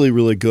were really,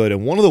 really good.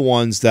 And one of the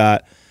ones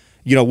that,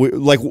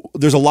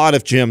 there's a lot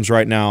of gyms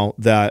right now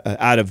that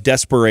out of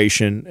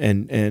desperation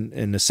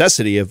and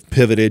necessity have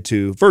pivoted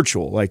to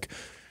virtual. Like,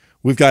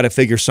 we've got to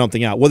figure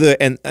something out.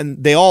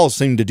 And they all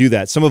seem to do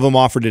that. Some of them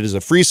offered it as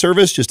a free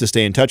service just to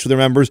stay in touch with their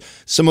members.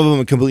 Some of them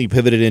have completely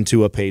pivoted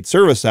into a paid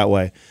service that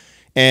way.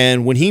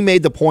 And when he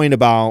made the point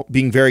about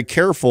being very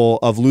careful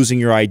of losing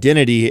your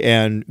identity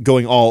and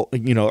going all,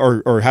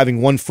 or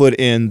having one foot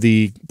in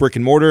the brick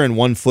and mortar and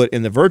one foot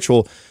in the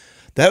virtual,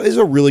 that is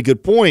a really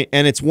good point.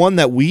 And it's one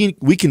that we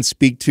can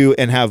speak to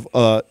and have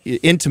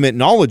intimate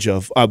knowledge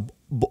of.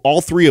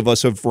 All three of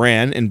us have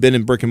ran and been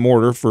in brick and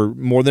mortar for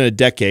more than a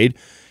decade.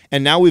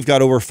 And now we've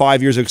got over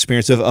 5 years of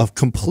experience of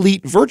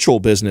complete virtual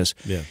business.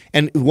 Yeah.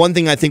 And one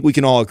thing I think we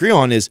can all agree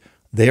on is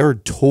they are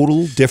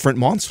total different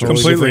monsters.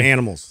 Completely different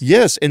animals.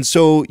 Yes. And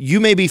so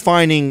you may be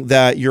finding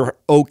that you're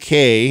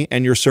okay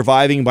and you're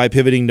surviving by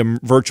pivoting to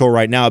virtual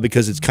right now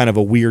because it's kind of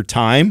a weird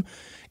time.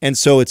 And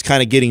so it's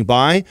kind of getting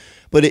by.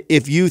 But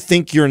if you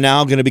think you're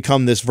now going to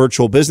become this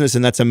virtual business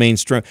and that's a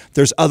mainstream,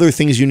 there's other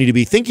things you need to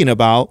be thinking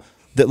about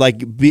that,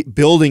 like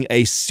building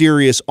a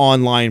serious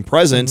online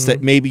presence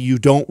that maybe you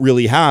don't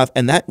really have,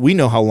 and that we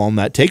know how long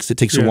that takes. It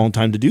takes a long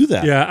time to do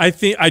that. Yeah,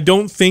 I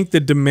don't think the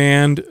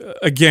demand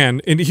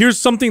again. And here's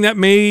something that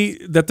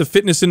the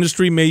fitness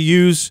industry may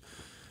use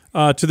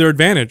to their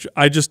advantage.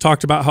 I just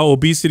talked about how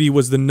obesity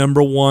was the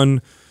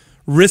 #1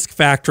 risk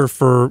factor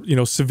for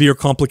severe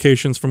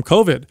complications from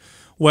COVID.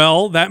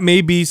 Well, that may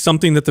be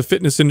something that the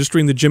fitness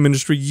industry and the gym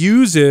industry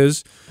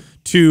uses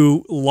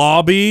to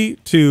lobby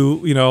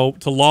to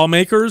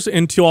lawmakers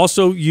and to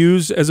also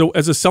use as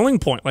a selling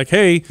point. Like,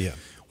 hey,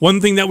 one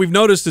thing that we've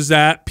noticed is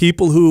that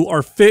people who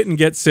are fit and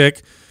get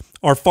sick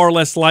are far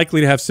less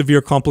likely to have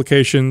severe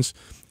complications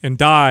and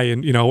die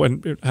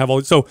and have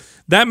all. So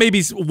that may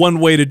be one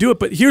way to do it.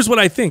 But here's what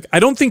I think. I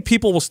don't think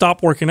people will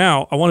stop working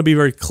out. I want to be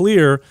very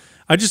clear.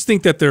 I just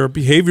think that their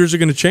behaviors are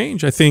going to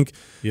change. I think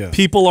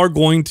people are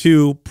going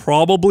to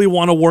probably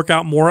want to work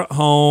out more at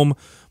home,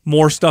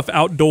 more stuff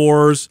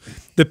outdoors.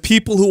 The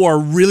people who are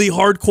really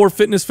hardcore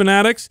fitness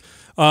fanatics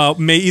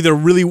may either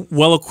really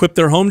well equip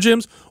their home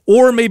gyms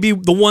or maybe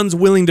the ones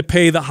willing to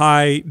pay the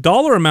high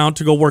dollar amount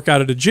to go work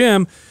out at a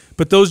gym.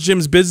 But those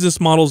gyms' business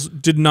models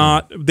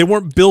they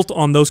weren't built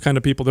on those kind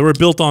of people. They were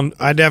built on...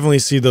 I definitely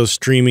see those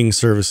streaming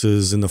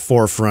services in the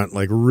forefront,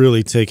 like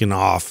really taking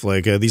off,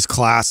 like these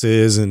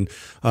classes and,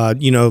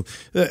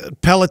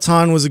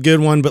 Peloton was a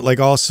good one, but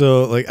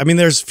also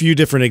there's a few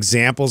different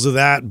examples of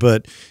that,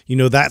 but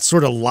that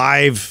sort of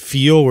live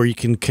feel where you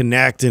can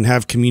connect and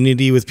have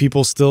community with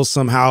people still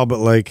somehow,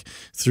 but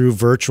through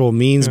virtual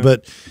means. Yeah.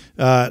 But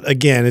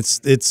again,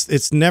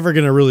 it's never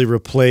going to really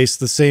replace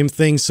the same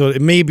thing. So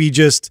it may be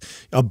just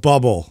a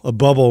bubble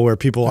where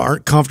people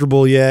aren't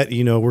comfortable yet.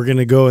 We're going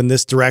to go in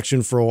this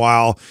direction for a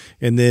while,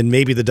 and then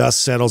maybe the dust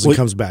settles and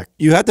comes back.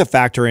 You have to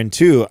factor in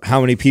too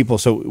how many people.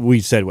 So we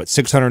said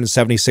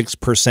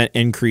 676%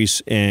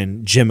 increase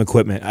in gym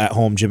equipment, at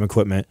home gym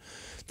equipment.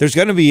 There's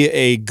going to be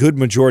a good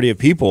majority of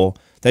people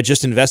that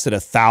just invested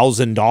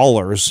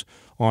 $1,000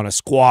 on a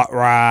squat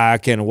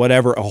rack and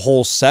whatever, a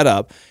whole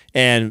setup.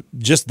 And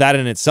just that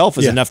in itself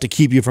is enough to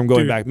keep you from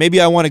going back. Maybe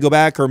I want to go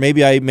back, or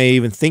maybe I may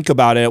even think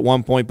about it at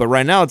one point. But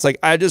right now, it's like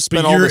I just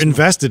spent all this. You're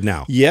invested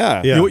now.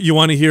 Yeah. You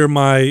want to hear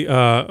my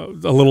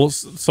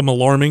some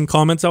alarming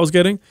comments I was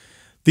getting?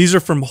 These are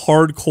from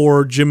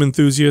hardcore gym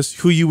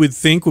enthusiasts who you would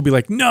think would be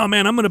like, no,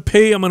 man, I'm going to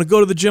pay. I'm going to go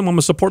to the gym. I'm going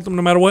to support them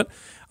no matter what.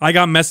 I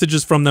got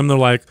messages from them. They're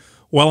like,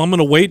 well, I'm going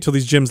to wait till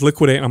these gyms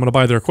liquidate and I'm going to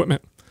buy their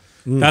equipment.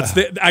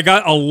 I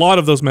got a lot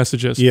of those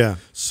messages. Yeah.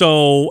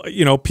 So,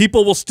 you know,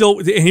 people will still,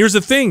 and here's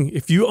the thing,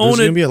 if you own There's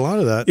going to be a lot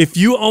of that. If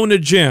you own a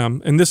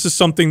gym, and this is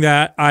something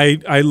that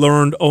I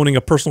learned owning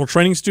a personal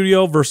training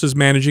studio versus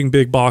managing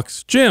big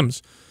box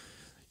gyms.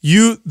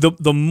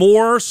 The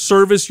more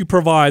service you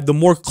provide, the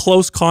more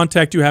close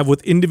contact you have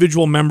with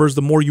individual members,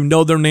 the more you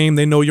know their name,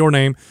 they know your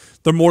name,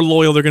 the more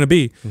loyal they're going to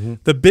be.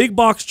 The big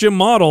box gym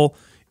model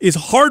is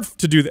hard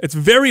to do that. It's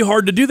very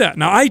hard to do that.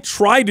 Now, I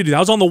tried to do that. I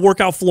was on the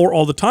workout floor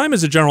all the time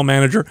as a general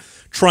manager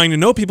trying to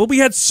know people. We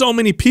had so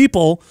many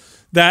people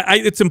that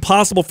it's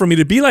impossible for me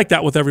to be like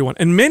that with everyone.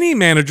 And many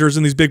managers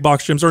in these big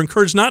box gyms are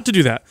encouraged not to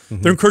do that.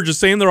 They're encouraged to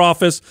stay in their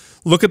office,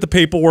 look at the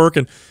paperwork,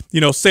 and,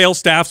 you know, sales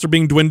staffs are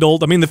being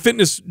dwindled. I mean,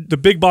 the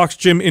big box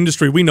gym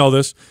industry, we know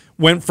this,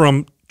 went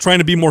from trying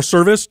to be more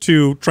service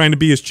to trying to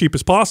be as cheap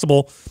as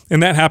possible.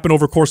 And that happened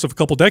over the course of a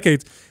couple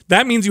decades.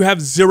 That means you have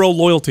zero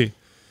loyalty.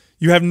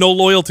 You have no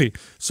loyalty.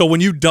 So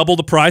when you double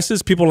the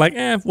prices, people are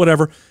like,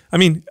 whatever. I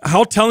mean,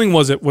 how telling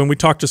was it when we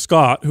talked to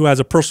Scott, who has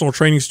a personal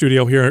training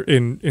studio here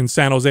in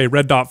San Jose,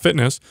 Red Dot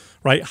Fitness,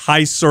 right?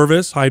 High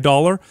service, high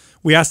dollar.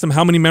 We asked him,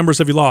 how many members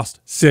have you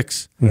lost?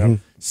 6.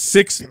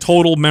 6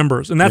 total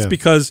members. And that's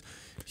because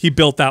he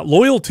built that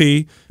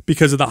loyalty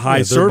because of the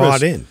high service.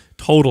 Bought in.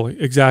 Totally,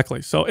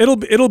 exactly. So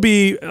it'll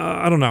be,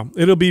 I don't know.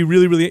 It'll be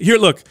really, really, here,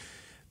 look.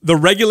 The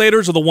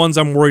regulators are the ones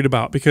I'm worried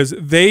about because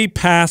they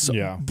pass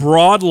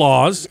broad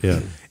laws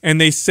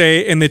and they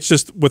say, and it's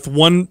just with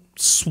one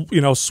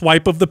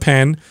swipe of the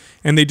pen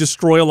and they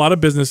destroy a lot of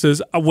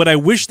businesses. What I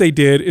wish they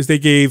did is they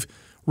gave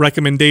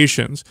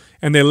recommendations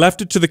and they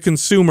left it to the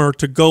consumer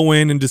to go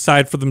in and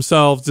decide for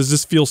themselves, does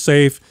this feel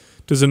safe?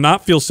 Does it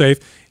not feel safe?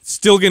 It's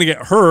still going to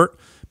get hurt,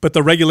 but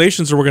the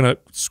regulations are going to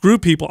screw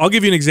people. I'll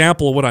give you an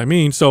example of what I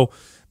mean. So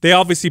they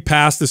obviously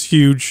passed this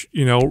huge,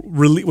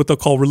 what they'll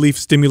call relief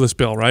stimulus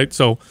bill, right?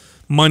 So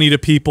money to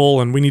people,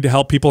 and we need to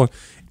help people.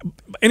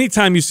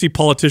 Anytime you see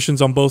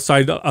politicians on both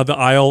sides of the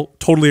aisle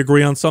totally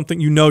agree on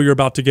something, you know you're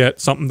about to get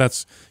something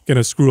that's going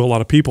to screw a lot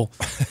of people.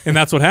 And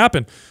that's what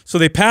happened. So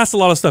they passed a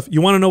lot of stuff.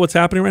 You want to know what's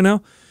happening right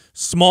now?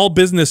 Small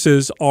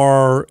businesses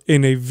are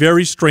in a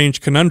very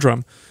strange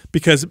conundrum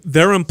because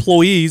their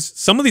employees,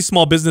 some of these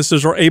small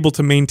businesses are able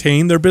to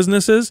maintain their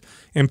businesses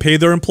and pay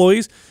their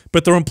employees,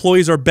 but their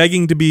employees are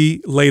begging to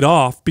be laid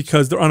off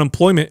because their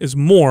unemployment is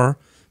more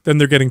than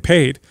they're getting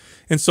paid.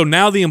 And so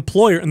now the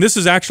employer, and this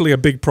is actually a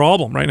big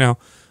problem right now,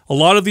 a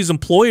lot of these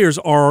employers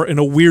are in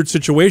a weird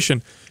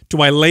situation.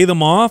 Do I lay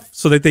them off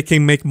so that they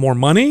can make more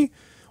money,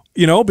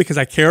 because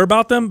I care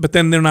about them, but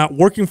then they're not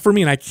working for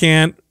me and I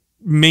can't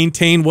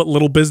maintain what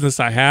little business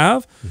I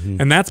have?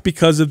 And that's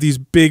because of these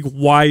big,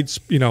 wide,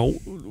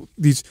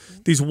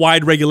 these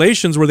wide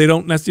regulations where they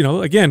don't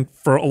necessarily, again,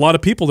 for a lot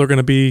of people, they're going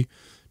to be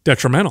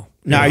detrimental.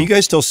 Now, are you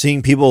guys still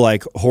seeing people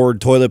like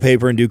hoard toilet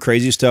paper and do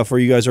crazy stuff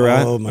where you guys are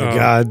at? Oh my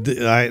God!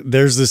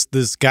 There's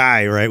this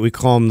guy, right? We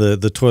call him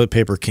the toilet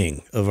paper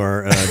king of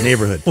our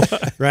neighborhood,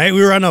 right? We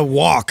were on a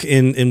walk,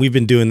 and we've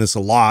been doing this a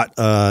lot.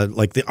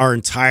 Our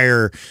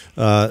entire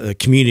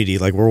community,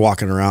 like we're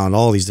walking around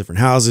all these different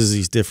houses,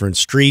 these different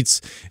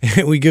streets,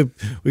 and we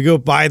go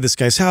by this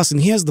guy's house,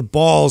 and he has the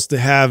balls to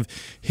have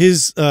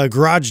his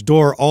garage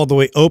door all the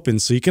way open,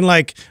 so you can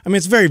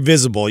it's very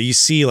visible. You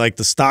see like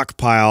the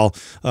stockpile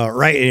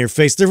right in your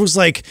face. There was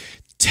like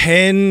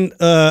 10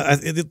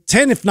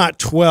 if not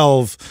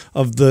 12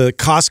 of the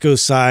Costco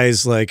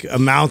size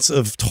amounts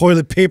of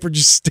toilet paper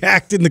just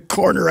stacked in the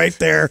corner right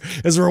there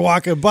as we're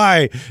walking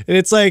by. And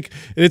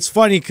it's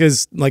funny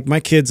because my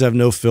kids have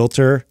no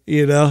filter,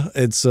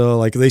 and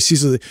so they see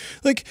something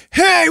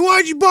hey,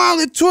 why'd you buy all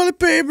that toilet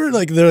paper?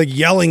 They're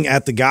yelling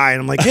at the guy,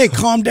 and I'm like, hey,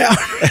 calm down.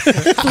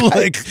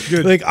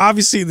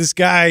 Obviously this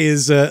guy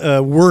is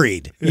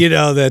worried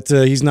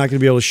that he's not gonna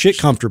be able to shit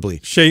comfortably.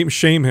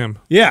 Shame him.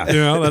 Yeah,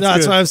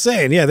 that's what I'm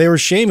saying. Yeah, they were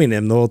shaming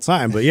him the whole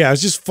time. But yeah,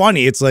 it's just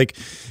funny. It's like,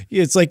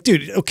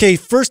 dude, okay,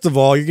 first of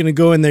all, you're going to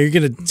go in there, you're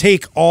going to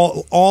take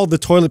all the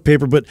toilet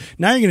paper, but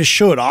now you're going to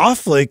show it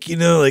off hey,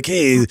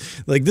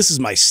 this is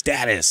my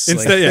status.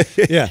 Instead,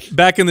 yeah.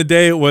 Back in the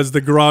day, it was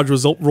the garage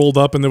was rolled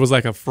up and there was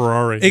a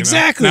Ferrari.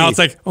 Exactly. Now it's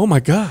oh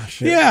my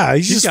gosh. Yeah,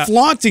 he's just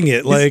flaunting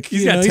it.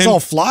 He's all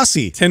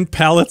flossy. 10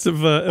 pallets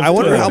of I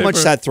wonder how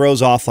much that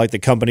throws off the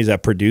companies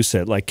that produce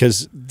it.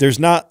 Because there's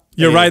not.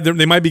 You're right.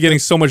 They might be getting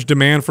so much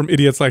demand from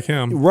idiots like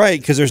him. Right,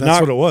 because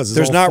that's what it was.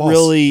 There's not false.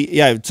 Really,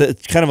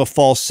 it's kind of a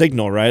false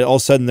signal, right? All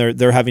of a sudden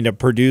they're having to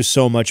produce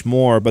so much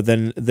more, but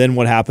then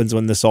what happens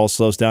when this all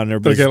slows down and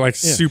everybody's get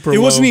super low. It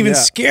wasn't even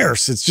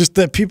scarce. It's just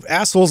that people,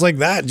 assholes like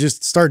that,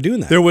 just start doing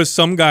that. There was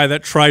some guy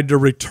that tried to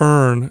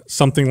return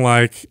something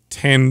like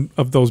 10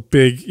 of those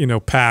big,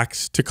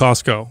 packs to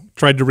Costco.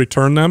 Tried to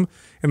return them,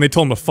 and they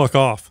told him to fuck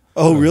off.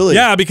 Oh, really?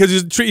 Yeah, because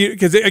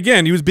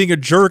again, he was being a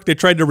jerk. They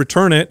tried to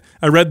return it.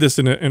 I read this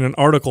in an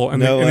article,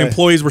 and the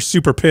employees were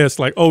super pissed.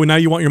 Like, oh, now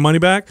you want your money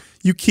back?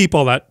 You keep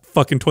all that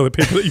fucking toilet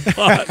paper that you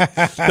bought.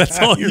 That's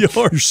all yours.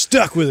 You're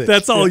stuck with it.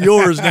 That's all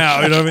yours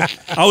now. You know what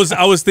I mean?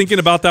 I was thinking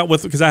about that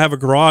because I have a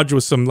garage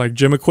with some like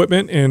gym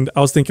equipment, and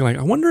I was thinking like,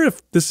 I wonder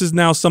if this is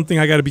now something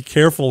I got to be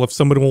careful if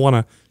somebody will want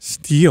to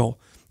steal.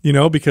 You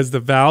know, because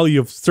the value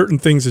of certain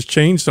things has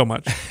changed so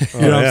much.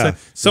 You know what I'm saying?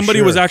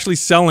 Somebody was actually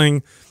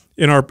selling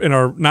in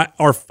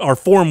our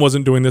forum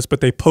wasn't doing this, but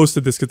they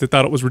posted this because they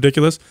thought it was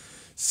ridiculous.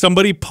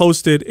 Somebody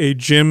posted a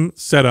gym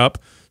setup,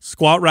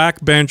 squat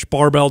rack, bench,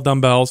 barbell,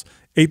 dumbbells,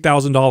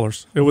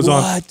 $8,000. It was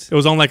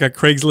on like a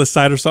Craigslist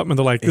site or something. And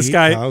they're like, this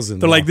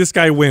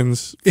guy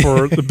wins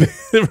for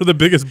the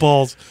biggest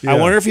balls. Yeah. I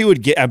wonder if he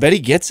would get. I bet he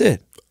gets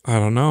it. I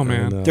don't know,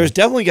 man. There's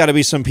definitely got to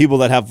be some people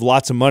that have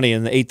lots of money,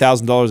 and the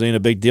 $8,000 ain't a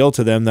big deal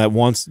to them. That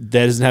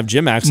doesn't have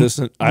gym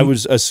access. I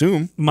would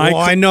assume.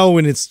 I know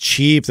when it's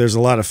cheap, there's a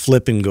lot of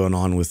flipping going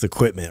on with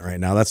equipment right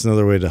now. That's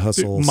another way to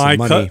hustle some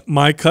money.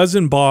 My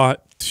cousin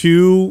bought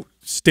 2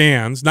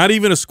 stands, not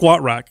even a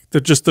squat rack. They're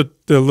just the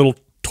little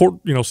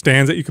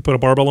stands that you could put a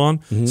barbell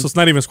on. So it's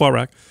not even a squat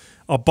rack.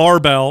 A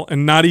barbell,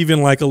 and not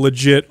even like a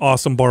legit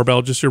awesome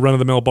barbell, just your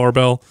run-of-the-mill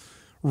barbell.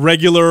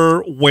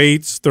 Regular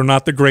weights, they're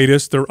not the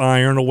greatest. They're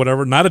iron or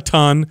whatever. Not a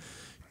ton.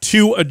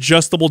 2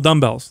 adjustable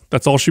dumbbells.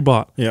 That's all she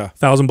bought. Yeah,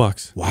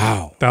 $1,000.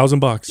 Wow,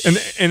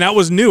 $1,000, and that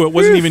was new. It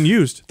wasn't even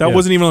used. That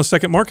wasn't even on the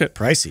second market.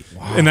 Pricey.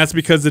 Wow. And that's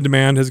because the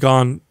demand has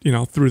gone,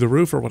 through the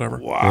roof or whatever.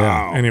 Wow.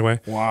 Yeah. Anyway,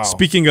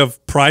 speaking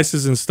of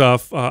prices and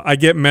stuff, I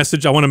get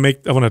message. I want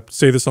to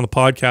say this on the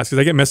podcast because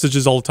I get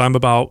messages all the time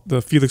about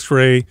the Felix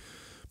Ray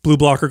blue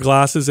blocker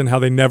glasses and how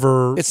they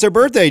never. It's their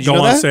birthday. Did you know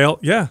on that? Sale.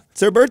 Yeah, it's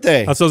their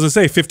birthday. That's what I was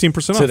gonna say.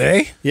 15% off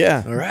today.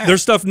 Yeah, all right. Their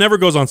stuff never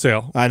goes on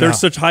sale. I know. They're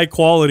such high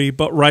quality,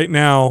 but right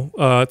now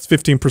it's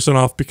 15%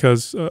 off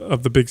because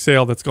of the big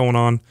sale that's going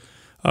on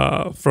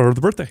for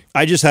the birthday.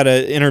 I just had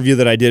an interview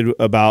that I did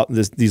about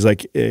this.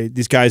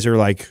 These guys are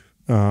like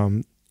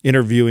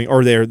interviewing,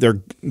 or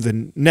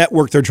the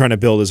network they're trying to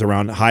build is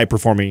around high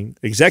performing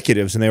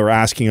executives, and they were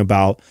asking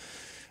about.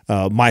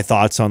 My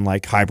thoughts on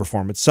like high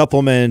performance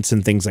supplements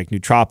and things like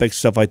nootropics,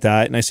 stuff like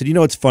that. And I said,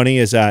 what's funny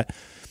is that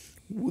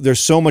there's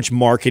so much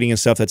marketing and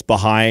stuff that's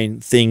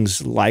behind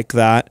things like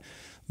that,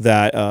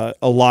 that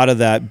a lot of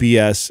that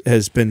BS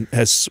has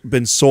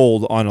been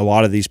sold on a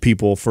lot of these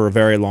people for a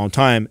very long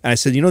time. And I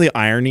said, the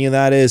irony of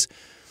that is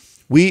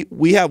we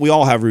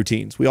all have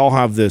routines. We all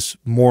have this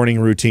morning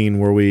routine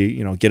where we,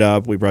 get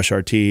up, we brush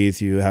our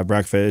teeth, you have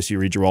breakfast, you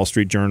read your Wall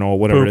Street Journal,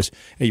 whatever it is,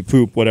 and you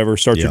poop, whatever,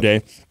 start your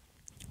day.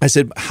 I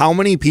said, how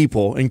many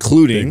people,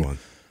 including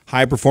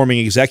high-performing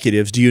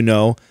executives, do you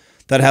know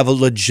that have a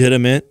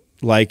legitimate,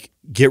 like,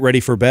 get ready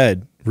for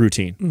bed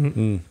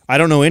routine? I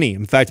don't know any.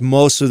 In fact,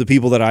 most of the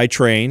people that I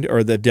trained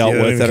or that dealt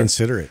with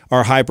that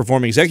are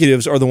high-performing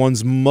executives are the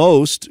ones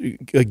most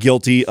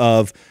guilty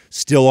of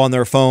still on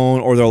their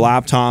phone or their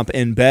laptop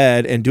in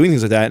bed and doing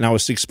things like that. And I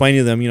was explaining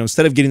to them,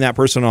 instead of getting that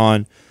person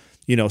on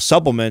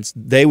supplements,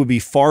 they would be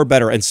far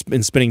better and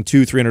spending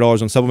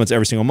 $200-300 on supplements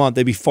every single month.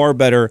 They'd be far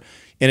better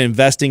in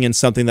investing in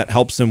something that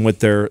helps them with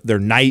their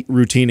night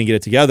routine and get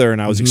it together. And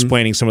I was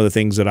explaining some of the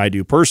things that I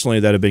do personally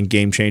that have been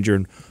game changer.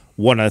 And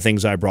one of the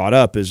things I brought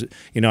up is,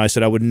 I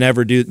said I would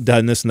never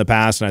done this in the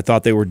past, and I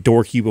thought they were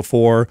dorky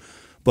before,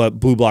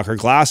 but blue blocker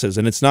glasses.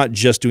 And it's not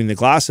just doing the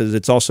glasses,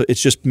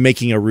 it's just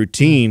making a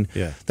routine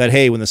that,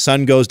 hey, when the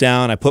sun goes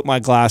down, I put my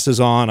glasses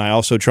on. I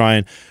also try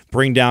and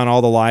bring down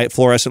all the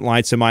fluorescent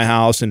lights in my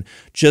house. And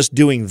just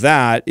doing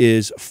that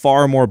is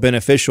far more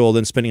beneficial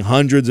than spending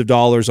hundreds of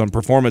dollars on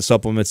performance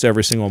supplements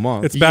every single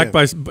month.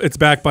 It's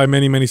backed by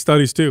many, many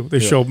studies too. They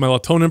show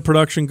melatonin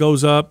production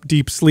goes up,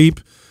 deep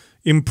sleep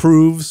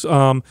improves.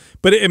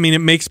 But it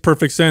makes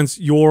perfect sense.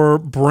 Your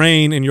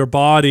brain and your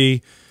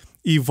body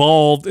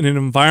evolved in an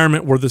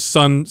environment where the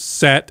sun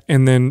set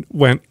and then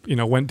went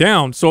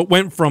down. So it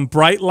went from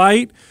bright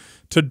light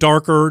to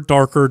darker,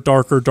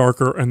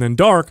 and then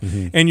dark.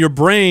 And your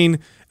brain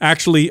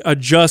actually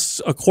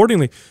adjusts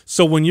accordingly.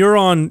 So when you're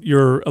on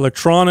your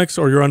electronics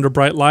or you're under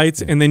bright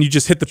lights and then you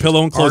just hit the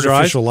pillow and close your eyes.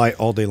 Artificial light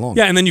all day long.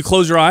 Yeah, and then you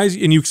close your eyes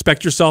and you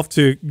expect yourself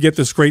to get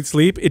this great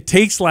sleep. It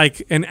takes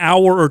like an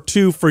hour or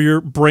two for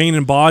your brain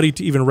and body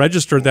to even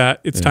register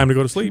that it's time to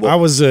go to sleep. I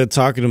was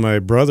talking to my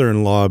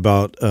brother-in-law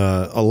about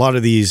a lot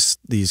of these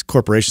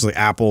corporations like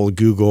Apple,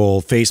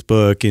 Google,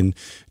 Facebook, and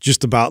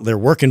just about their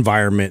work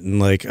environment.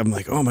 And I'm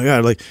like, oh my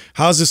God, like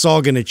how's this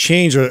all going to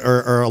change?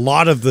 Or a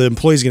lot of the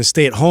employees going to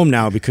stay at home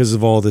now because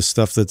of all this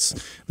stuff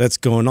that's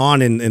going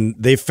on, and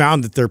they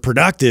found that they're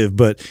productive.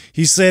 But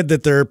he said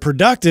that they're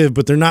productive,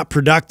 but they're not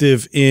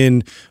productive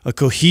in a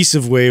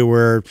cohesive way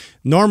where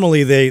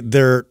normally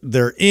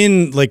they're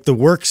in like the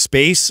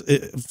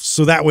workspace,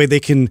 so that way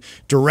they can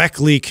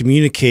directly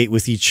communicate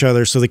with each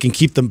other, so they can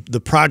keep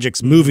the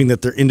projects moving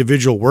that they're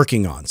individual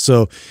working on.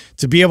 So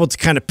to be able to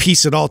kind of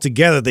piece it all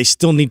together, they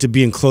still need to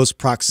be in close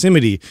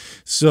proximity.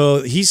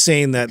 So he's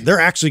saying that they're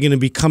actually going to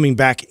be coming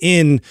back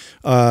in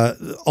a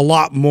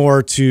lot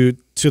more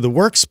to to the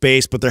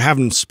workspace, but they're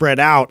having them spread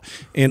out.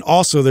 And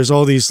also there's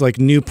all these like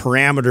new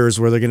parameters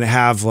where they're going to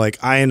have like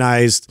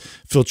ionized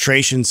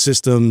filtration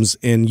systems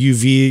and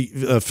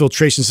UV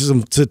filtration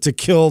system to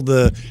kill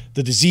the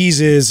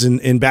diseases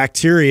and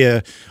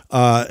bacteria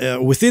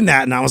within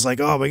that. And I was like,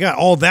 oh my God,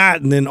 all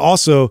that. And then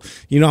also,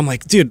 I'm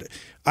like, dude,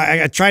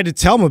 I tried to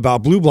tell them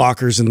about blue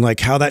blockers and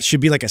like how that should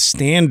be like a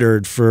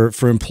standard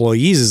for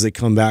employees as they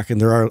come back and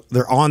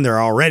they're on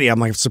there already. I'm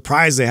like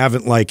surprised they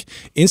haven't like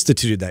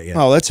instituted that yet.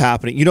 Oh, that's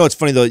happening. It's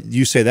funny though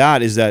you say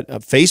that is that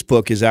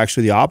Facebook is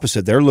actually the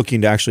opposite. They're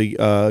looking to actually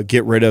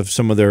get rid of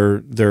some of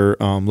their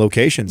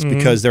locations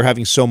because they're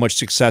having so much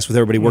success with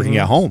everybody working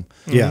at home.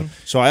 Yeah.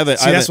 So I have a,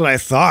 that's what I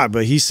thought,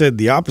 but he said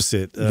the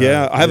opposite.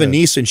 Yeah, I have a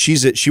niece and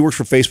she works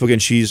for Facebook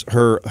and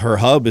her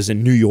hub is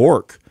in New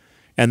York.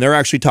 And they're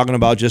actually talking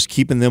about just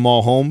keeping them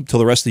all home till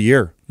the rest of the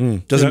year.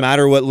 Doesn't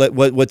matter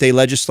what they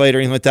legislate or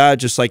anything like that.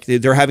 Just like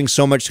they're having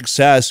so much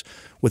success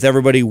with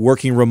everybody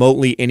working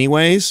remotely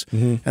anyways.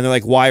 And they're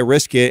like, why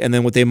risk it? And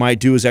then what they might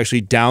do is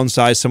actually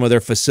downsize some of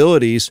their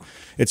facilities.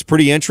 It's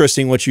pretty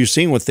interesting what you're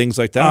seeing with things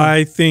like that.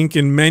 I think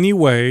in many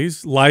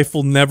ways, life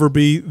will never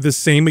be the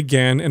same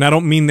again. And I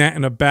don't mean that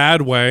in a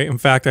bad way. In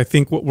fact, I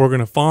think what we're going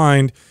to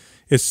find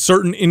is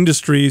certain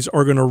industries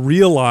are going to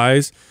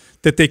realize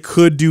that they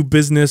could do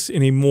business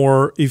in a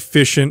more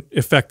efficient,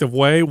 effective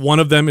way. One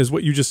of them is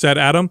what you just said,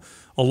 Adam.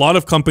 A lot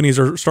of companies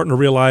are starting to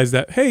realize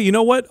that, hey, you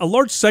know what? A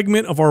large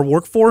segment of our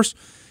workforce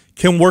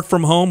can work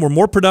from home. We're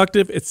more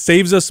productive. It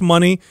saves us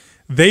money.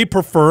 They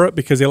prefer it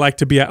because they like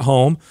to be at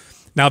home.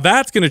 Now,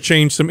 that's going to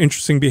change some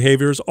interesting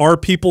behaviors. Are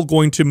people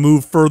going to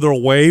move further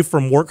away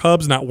from work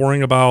hubs, not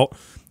worrying about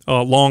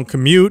long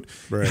commute?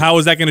 Right. How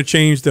is that going to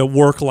change the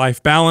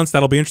work-life balance?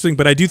 That'll be interesting.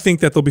 But I do think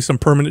that there'll be some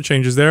permanent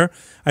changes there.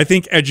 I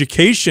think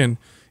education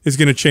is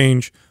going to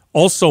change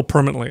also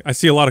permanently. I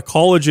see a lot of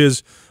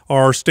colleges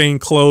are staying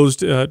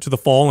closed to the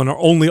fall and are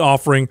only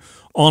offering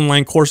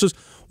online courses.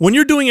 When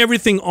you're doing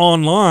everything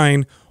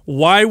online,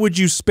 why would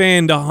you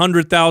spend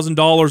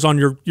 $100,000 on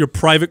your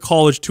private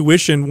college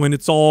tuition when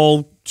it's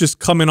all just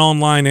coming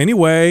online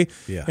anyway?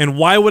 Yeah. And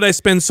why would I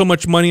spend so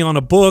much money on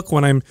a book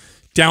when I'm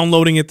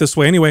downloading it this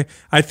way anyway?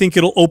 I think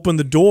it'll open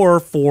the door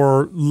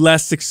for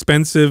less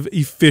expensive,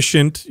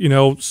 efficient,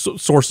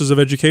 sources of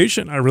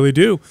education. I really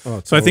do. Oh,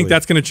 totally. So I think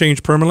that's going to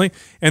change permanently.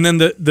 And then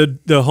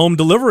the home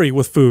delivery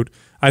with food.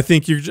 I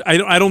think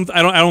I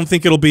don't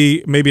think it'll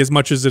be maybe as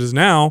much as it is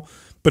now,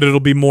 but it'll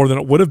be more than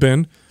it would have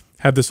been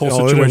had this whole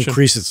situation. It'll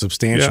increase it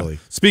substantially. Yeah.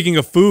 Speaking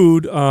of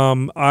food,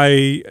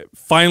 I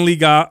finally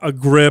got a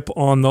grip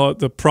on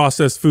the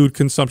processed food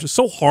consumption. It's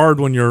so hard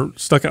when you're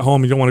stuck at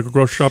home, you don't want to go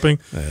grocery shopping,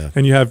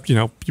 and you have,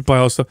 you buy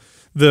all this stuff.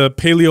 The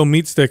paleo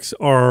meat sticks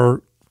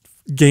are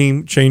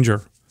game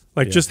changer.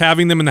 Like just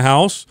having them in the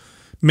house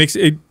makes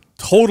it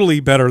totally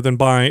better than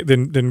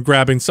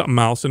grabbing something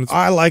else. And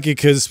I like it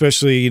because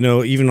especially,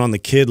 even on the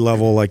kid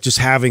level, like just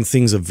having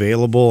things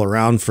available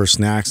around for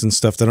snacks and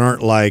stuff that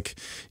aren't like,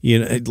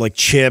 like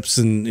chips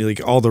and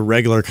like all the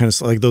regular kind of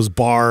stuff, like those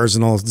bars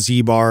and all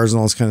Z bars and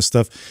all this kind of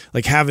stuff,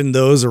 like having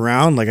those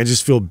around, like I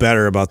just feel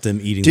better about them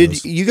eating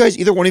those. Did you guys,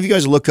 either one of you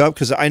guys look up?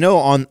 Because I know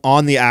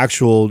on the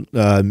actual,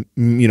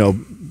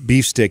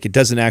 beef stick, it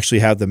doesn't actually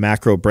have the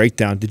macro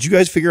breakdown. Did you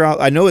guys figure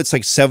out? I know it's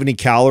like 70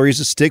 calories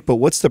a stick, but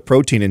what's the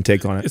protein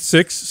intake on it? It's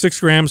 6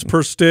 grams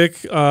per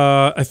stick.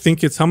 I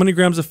think it's how many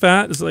grams of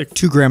fat? It's like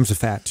 2 grams of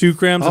fat. 2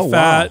 grams of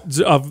fat.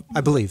 Of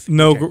I believe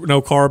no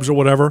carbs or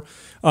whatever.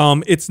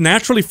 It's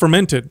naturally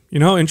fermented. You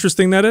know how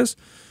interesting that is?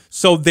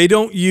 So they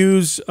don't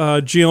use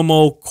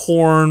GMO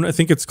corn. I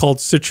think it's called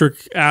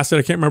citric acid.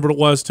 I can't remember what it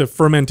was to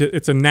ferment it.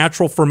 It's a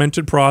natural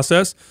fermented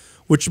process,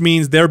 which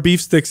means their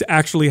beef sticks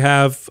actually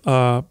have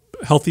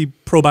healthy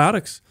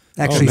probiotics.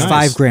 Actually,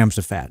 nice. 5 grams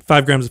of fat.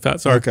 5 grams of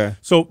fat, sorry. Okay.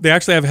 So they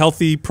actually have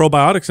healthy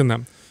probiotics in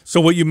them. So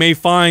what you may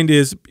find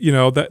is,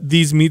 that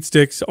these meat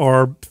sticks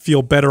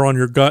feel better on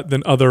your gut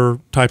than other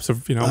types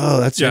of, Oh,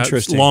 that's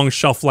interesting. Long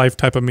shelf life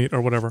type of meat or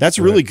whatever. That's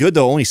really good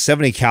though. Only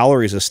 70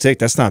 calories a stick.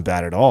 That's not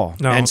bad at all.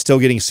 No. And still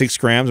getting 6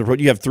 grams of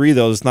protein. You have 3 of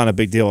those. It's not a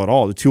big deal at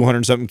all. The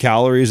 200 something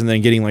calories and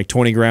then getting like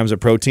 20 grams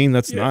of protein.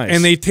 That's nice.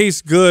 And they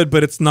taste good,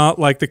 but it's not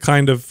like the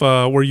kind of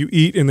where you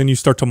eat and then you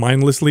start to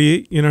mindlessly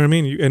eat. You know what I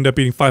mean? You end up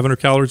eating 500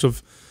 calories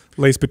of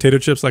Lay's potato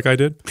chips like I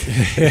did.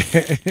 Yeah,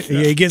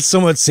 you get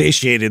somewhat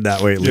satiated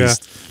that way at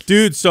least.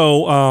 Dude,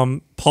 so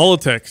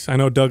politics. I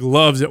know Doug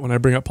loves it when I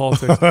bring up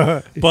politics.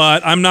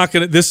 But I'm not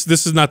going to, this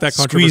is not that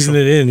controversial. Squeezing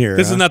it in here.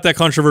 This is not that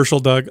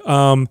controversial, Doug.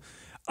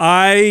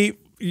 I've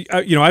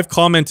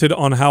commented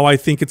on how I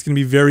think it's going to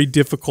be very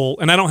difficult,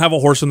 and I don't have a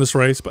horse in this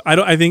race, but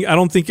I think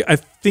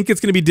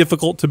it's going to be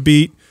difficult to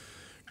beat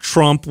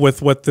Trump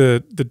with what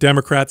the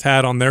Democrats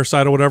had on their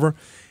side or whatever.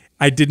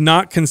 I did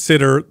not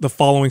consider the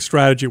following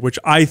strategy, which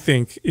I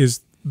think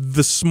is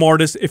the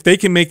smartest. If they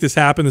can make this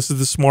happen, this is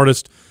the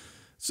smartest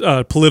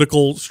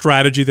political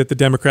strategy that the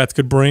Democrats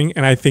could bring,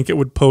 and I think it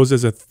would pose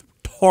as a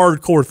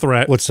hardcore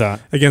threat. What's that?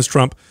 Against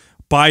Trump.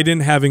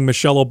 Biden having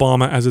Michelle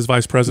Obama as his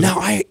vice president.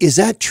 Now, is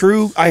that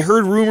true? I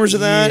heard rumors of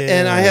that,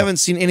 and I haven't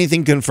seen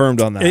anything confirmed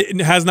on that. It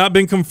has not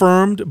been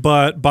confirmed,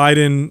 but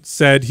Biden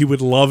said he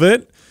would love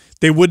it.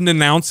 they wouldn't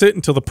announce it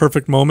until the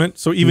perfect moment.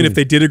 So even if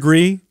they did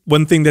agree,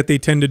 one thing that they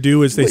tend to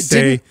do is they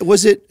say, we're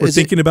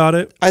thinking about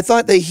it. I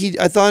thought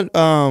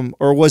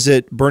or was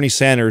it Bernie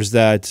Sanders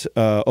that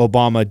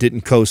Obama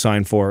didn't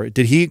co-sign for?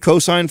 Did he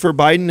co-sign for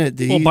Biden?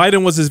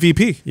 Biden was his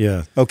VP.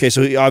 Yeah. Okay,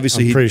 so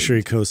obviously I'm pretty sure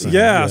he co-signed.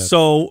 Yeah.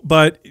 So,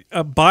 but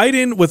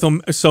Biden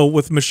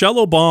with Michelle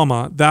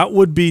Obama, that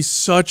would be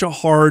such a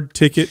hard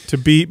ticket to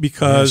beat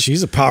because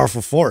she's a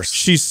powerful force.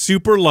 She's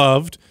super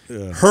loved.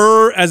 Yeah.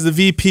 Her as the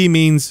VP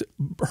means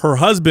her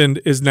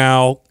husband is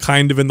now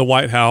kind of in the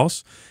White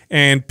House,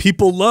 and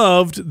people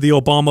loved the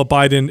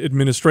Obama-Biden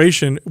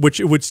administration,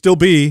 which it would still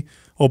be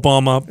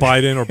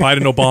Obama-Biden or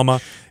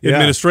Biden-Obama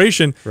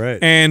administration. Right.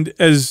 And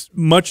as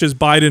much as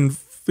Biden,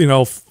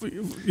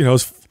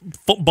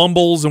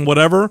 bumbles and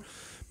whatever,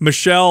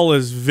 Michelle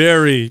is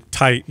very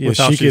tight. Yeah,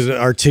 she could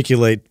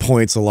articulate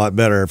points a lot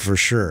better for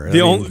sure.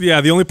 The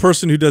only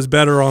person who does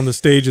better on the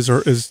stage is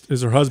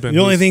her husband.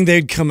 The only thing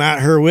they'd come at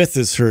her with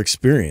is her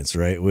experience,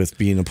 right, with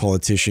being a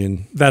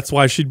politician. That's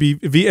why she'd be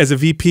as a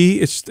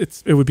VP.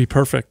 It would be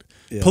perfect.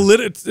 Yeah.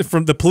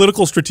 From the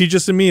political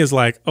strategist in me is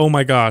like, oh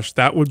my gosh,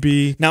 that would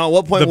be now. At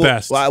what point?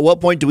 Best. At what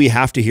point do we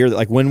have to hear that?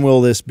 Like, when will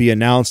this be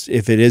announced?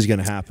 If it is going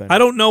to happen, I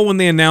don't know when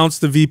they announce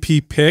the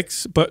VP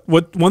picks, but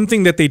one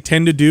thing that they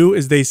tend to do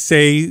is they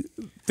say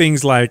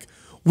things like,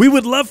 "We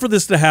would love for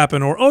this to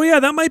happen," or "Oh yeah,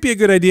 that might be a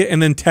good idea,"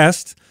 and then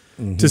test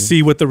to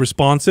see what the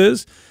response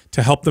is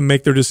to help them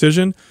make their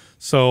decision.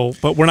 So,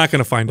 but we're not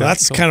going to find out.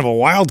 That's kind of a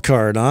wild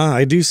card, huh?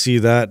 I do see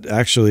that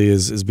actually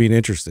as being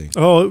interesting.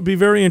 Oh, it would be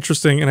very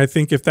interesting. And I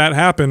think if that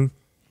happened,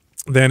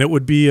 then it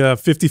would be a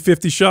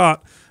 50-50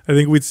 shot. I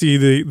think we'd see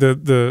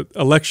the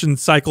election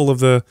cycle of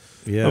the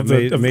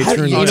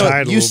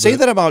you say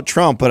that about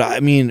Trump, but I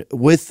mean,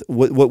 with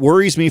what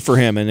worries me for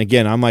him, and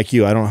again, I'm like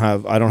you, I don't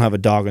have a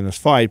dog in this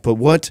fight, but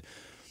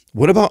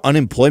what about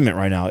unemployment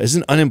right now?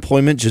 Isn't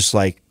unemployment just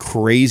like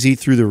crazy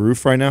through the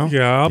roof right now?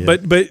 Yeah.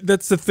 But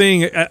that's the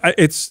thing.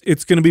 It's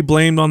going to be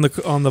blamed on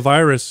the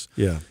virus.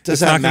 Yeah. Does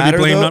that matter?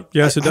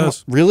 Yes, it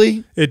does.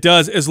 Really? It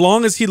does. As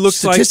long as he looks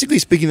statistically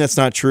speaking, that's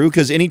not true,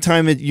 because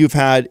anytime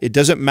it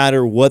doesn't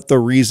matter what the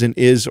reason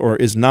is or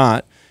is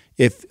not.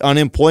 If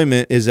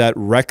unemployment is at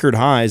record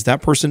highs,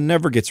 that person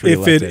never gets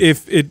reelected.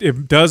 If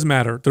it does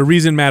matter, the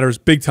reason matters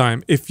big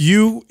time. If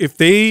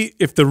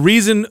the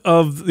reason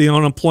of the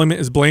unemployment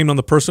is blamed on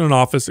the person in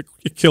office,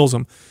 it kills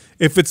them.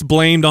 If it's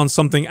blamed on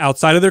something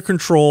outside of their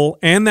control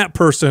and that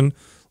person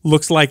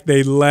looks like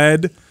they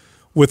led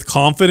with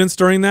confidence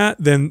during that,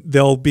 then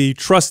they'll be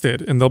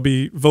trusted and they'll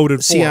be voted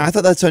for. See, I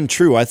thought that's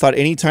untrue. I thought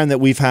anytime that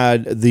we've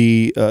had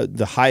the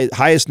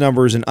highest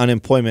numbers in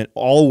unemployment,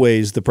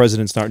 always the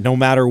president's not, no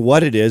matter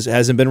what it is,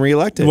 hasn't been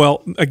reelected.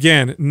 Well,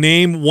 again,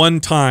 name one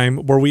time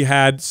where we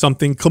had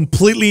something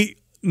completely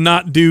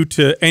not due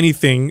to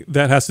anything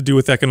that has to do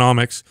with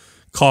economics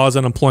cause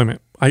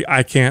unemployment.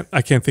 I can't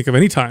think of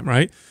any time,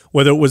 right?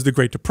 Whether it was the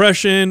Great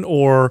Depression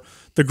or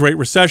the Great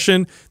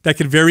Recession, that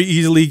could very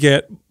easily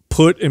get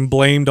put and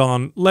blamed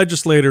on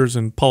legislators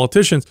and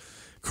politicians.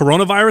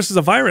 Coronavirus is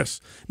a virus.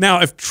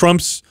 Now, if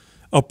Trump's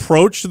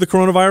approach to the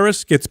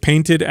coronavirus gets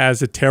painted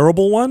as a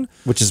terrible one,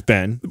 which has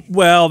been,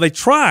 well, they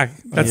try.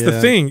 That's the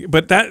thing.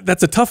 But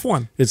that's a tough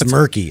one. It's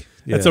murky.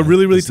 That's a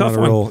really, really tough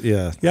one.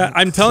 Yeah.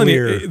 I'm telling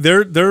you,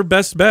 their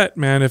best bet,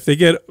 man. If they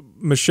get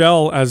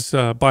Michelle as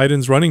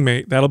Biden's running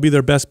mate, that'll be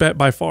their best bet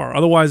by far.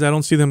 Otherwise, I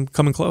don't see them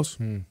coming close.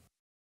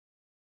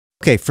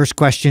 Okay, first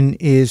question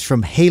is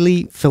from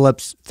Haley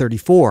Phillips,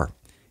 34.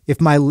 If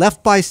my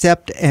left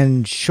bicep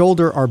and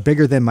shoulder are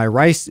bigger than my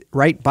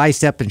right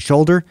bicep and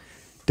shoulder,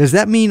 does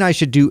that mean I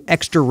should do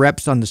extra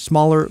reps on the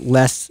smaller,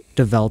 less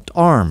developed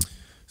arm?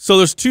 So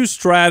there's two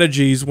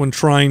strategies when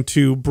trying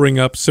to bring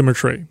up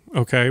symmetry,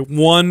 okay?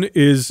 One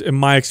is, in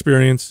my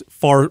experience,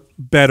 far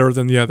better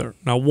than the other.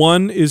 Now,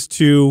 one is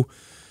to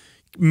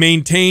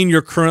maintain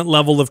your current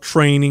level of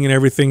training and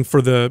everything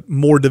for the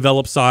more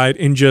developed side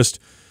and just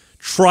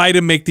try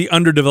to make the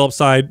underdeveloped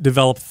side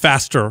develop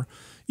faster,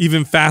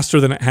 even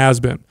faster than it has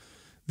been.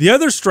 The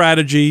other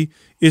strategy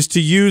is to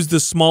use the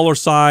smaller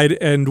side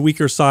and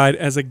weaker side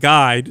as a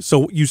guide.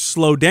 So you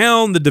slow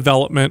down the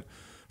development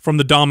from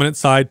the dominant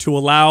side to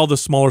allow the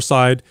smaller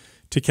side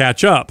to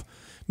catch up.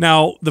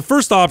 Now, the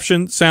first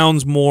option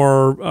sounds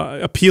more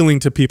appealing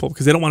to people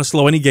because they don't want to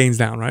slow any gains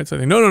down, right? So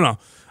they think, no.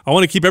 I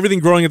want to keep everything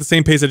growing at the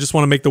same pace. I just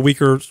want to make the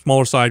weaker,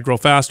 smaller side grow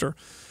faster.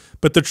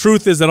 But the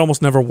truth is that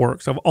almost never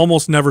works. I've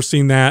almost never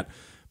seen that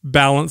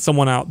balance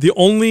someone out. The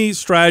only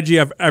strategy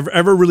I've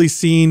ever really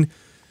seen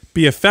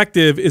be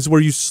effective is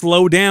where you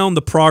slow down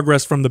the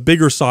progress from the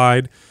bigger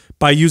side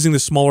by using the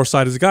smaller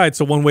side as a guide.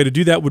 So one way to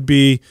do that would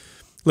be,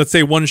 let's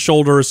say one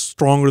shoulder is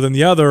stronger than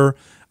the other.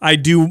 I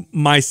do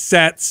my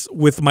sets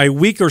with my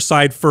weaker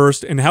side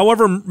first, and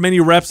however many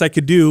reps I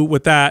could do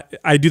with that,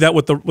 I do that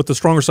with the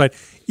stronger side,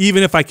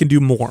 even if I can do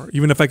more,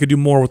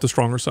 with the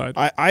stronger side.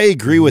 I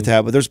agree with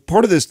that, but there's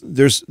part of this,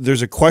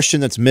 there's a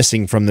question that's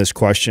missing from this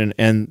question,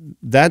 and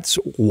that's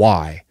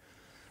why.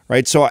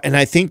 Right. So, and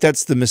I think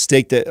that's the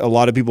mistake that a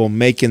lot of people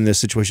make in this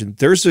situation.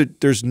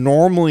 There's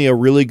normally a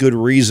really good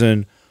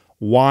reason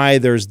why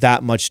there's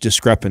that much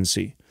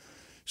discrepancy.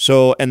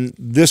 So, and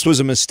this was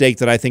a mistake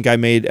that I think I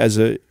made as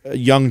a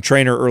young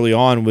trainer early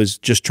on, was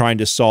just trying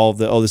to solve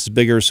the, oh, this is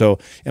bigger. So,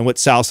 and what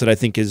Sal said, I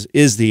think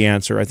is the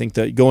answer. I think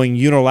that going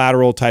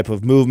unilateral type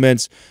of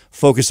movements,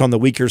 focus on the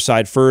weaker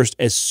side first.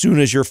 As soon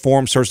as your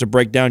form starts to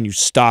break down, you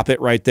stop it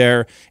right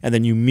there. And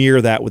then you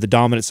mirror that with the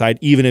dominant side,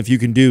 even if you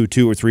can do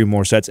 2 or 3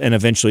 more sets, and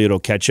eventually it'll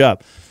catch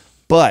up.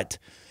 But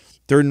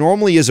there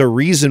normally is a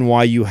reason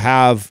why you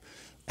have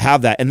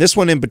that. And this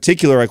one in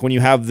particular, like when you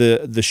have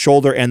the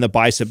shoulder and the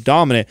bicep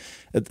dominant,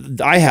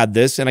 I had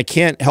this, and I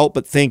can't help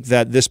but think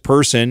that this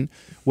person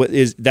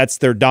that's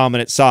their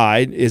dominant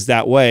side, is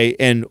that way,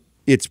 and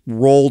it's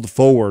rolled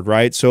forward,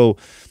 right? So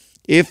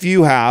if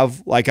you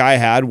have, like I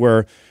had,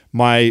 where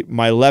my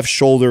left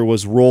shoulder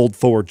was rolled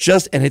forward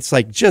and it's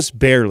like just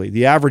barely,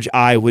 the average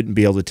eye wouldn't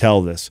be able to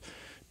tell this,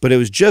 but it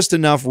was just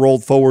enough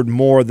rolled forward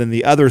more than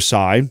the other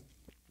side.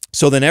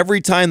 So then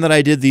every time that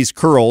I did these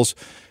curls,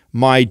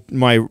 my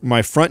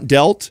front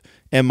delt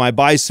and my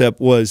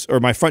bicep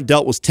my front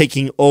delt was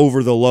taking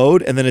over the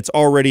load, and then it's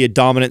already a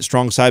dominant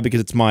strong side because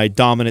it's my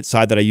dominant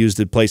side that I use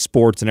to play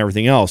sports and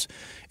everything else.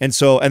 And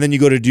then you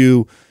go to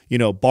do,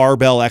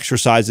 barbell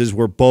exercises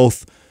where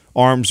both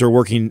arms are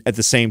working at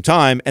the same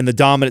time, and the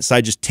dominant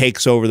side just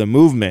takes over the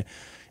movement.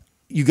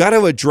 You got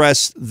to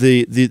address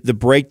the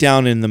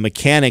breakdown in the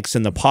mechanics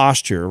and the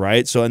posture,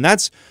 right? So, and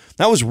that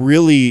was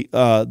really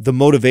the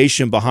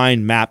motivation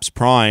behind MAPS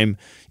Prime,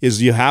 is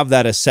you have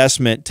that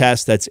assessment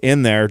test that's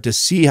in there to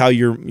see how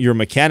your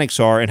mechanics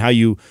are and how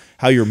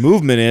your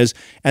movement is,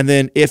 and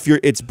then if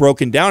it's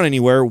broken down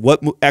anywhere,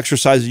 what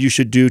exercises you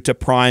should do to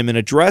prime and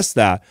address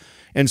that.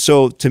 And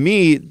so, to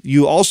me,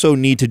 you also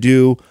need to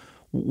do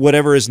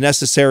whatever is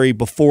necessary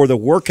before the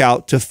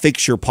workout to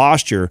fix your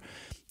posture.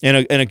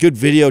 And a good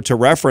video to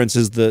reference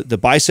is the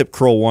bicep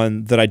curl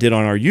one that I did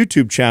on our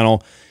YouTube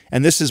channel.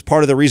 And this is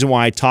part of the reason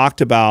why I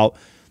talked about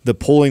the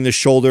pulling the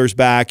shoulders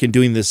back and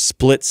doing this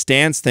split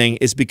stance thing,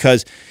 is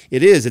because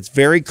it's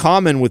very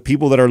common with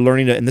people that are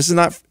learning to, and this is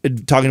not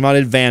talking about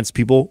advanced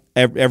people,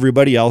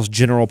 everybody else,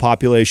 general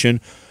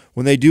population,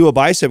 when they do a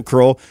bicep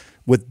curl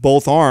with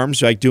both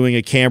arms, like doing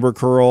a camber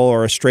curl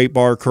or a straight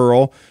bar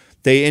curl,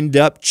 they end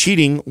up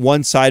cheating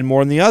one side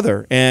more than the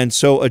other. And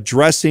so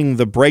addressing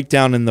the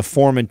breakdown in the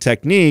form and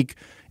technique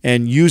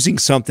and using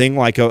something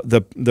like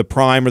the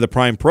Prime or the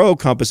Prime Pro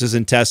compasses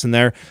and tests in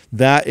there,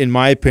 that, in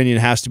my opinion,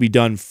 has to be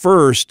done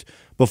first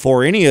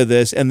before any of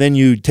this, and then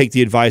you take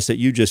the advice that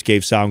you just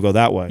gave, Sal, and go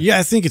that way. Yeah,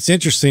 I think it's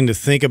interesting to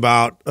think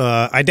about.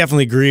 I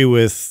definitely agree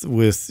with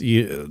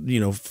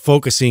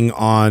focusing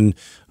on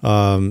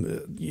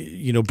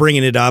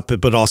bringing it up,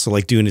 but also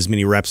like doing as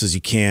many reps as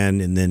you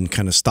can, and then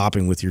kind of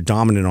stopping with your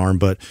dominant arm.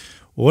 But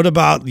what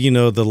about,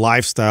 the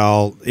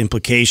lifestyle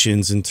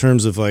implications in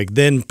terms of like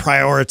then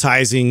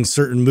prioritizing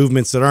certain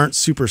movements that aren't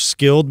super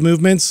skilled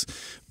movements,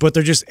 but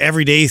they're just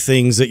everyday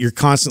things that you're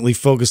constantly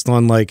focused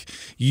on, like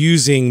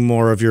using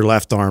more of your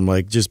left arm,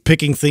 like just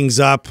picking things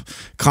up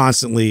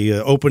constantly,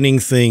 opening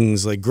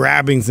things, like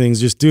grabbing things,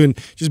 just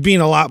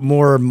being a lot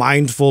more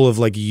mindful of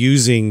like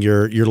using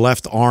your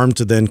left arm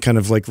to then kind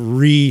of like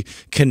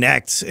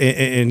reconnect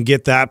and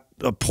get that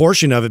a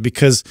portion of it,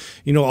 because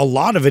a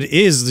lot of it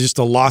is just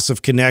a loss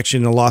of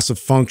connection, a loss of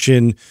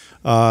function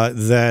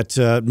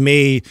that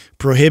may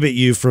prohibit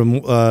you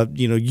from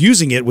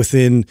using it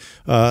within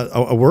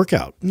a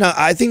workout. No,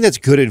 I think that's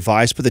good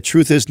advice, but the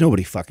truth is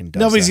nobody fucking does.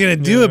 Nobody's going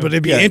to do it, but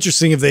it'd be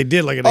interesting if they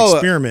did like an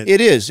experiment.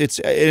 It is.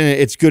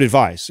 It's good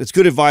advice. It's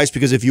good advice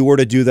because if you were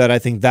to do that, I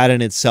think that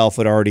in itself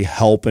would already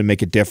help and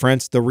make a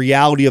difference. The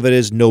reality of it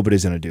is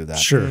nobody's going to do that.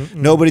 Sure.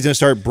 Nobody's going to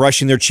start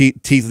brushing their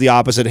teeth with the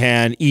opposite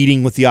hand,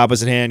 eating with the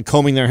opposite hand,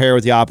 combing their hair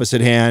with the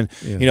opposite hand,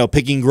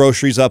 picking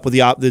groceries up with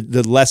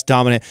the less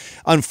dominant.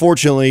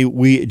 Unfortunately,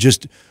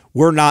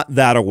 we're not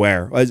that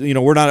aware.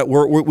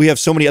 We have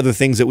so many other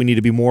things that we need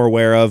to be more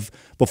aware of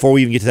before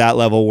we even get to that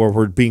level where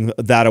we're being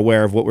that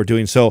aware of what we're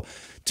doing. So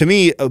to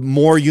me,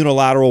 more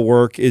unilateral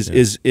work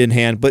is in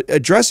hand, but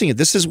addressing it.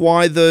 This is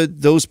why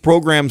those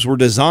programs were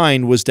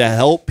designed, was to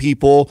help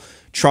people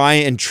try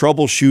and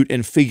troubleshoot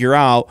and figure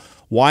out,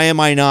 why am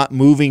I not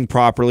moving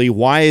properly?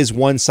 Why is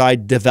one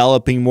side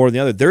developing more than the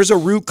other? There's a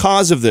root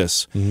cause of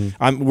this.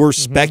 We're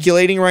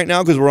speculating right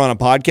now because we're on a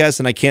podcast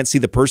and I can't see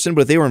the person,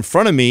 but if they were in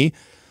front of me,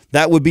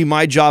 that would be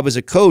my job as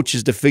a coach,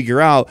 is to figure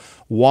out,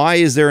 why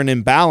is there an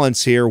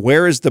imbalance here?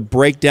 Where is the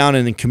breakdown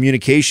in the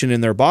communication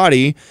in their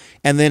body?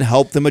 And then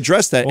help them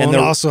address that. Well, and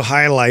it also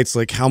highlights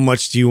like how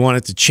much do you want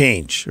it to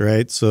change,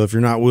 right? So if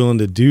you're not willing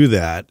to do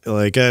that,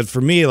 like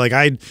for me, like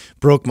I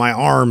broke my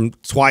arm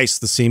twice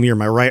the same year,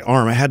 my right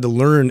arm. I had to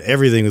learn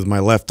everything with my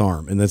left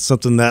arm. And that's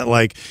something that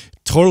like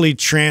totally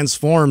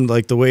transformed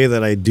like the way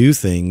that I do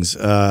things,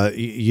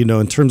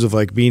 in terms of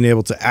like being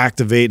able to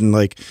activate and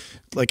like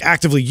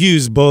actively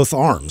use both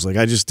arms. Like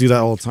I just do that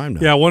all the time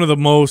now. Yeah, one of the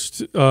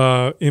most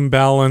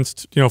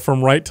imbalanced,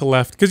 from right to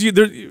left, because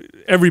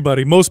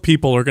most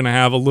people are going to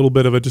have a little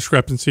bit of a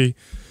discrepancy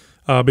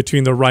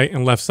between the right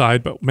and left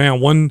side. But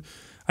man,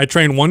 I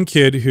trained one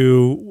kid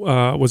who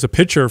was a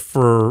pitcher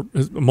for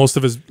most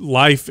of his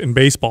life in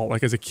baseball.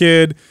 Like as a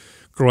kid,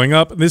 growing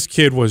up. This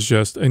kid was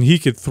just, and he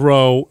could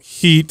throw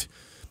heat.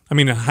 I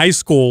mean, in high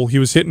school, he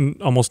was hitting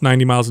almost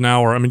 90 miles an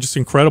hour. I mean, just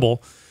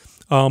incredible.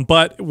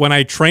 But when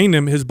I trained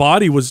him, his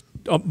body was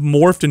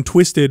morphed and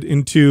twisted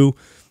into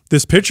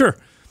this pitcher.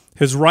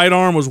 His right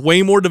arm was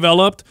way more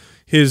developed.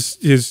 His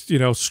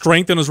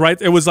strength in his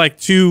right. It was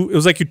like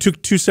you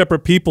took two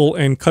separate people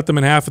and cut them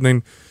in half and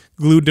then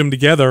glued them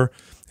together.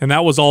 And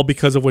that was all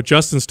because of what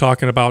Justin's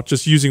talking about,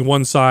 just using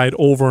one side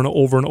over and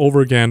over and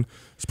over again.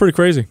 It's pretty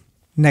crazy.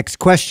 Next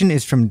question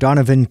is from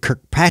Donovan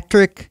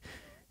Kirkpatrick.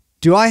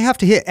 Do I have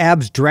to hit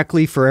abs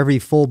directly for every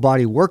full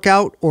body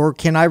workout, or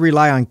can I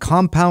rely on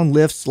compound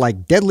lifts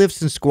like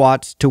deadlifts and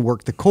squats to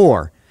work the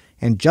core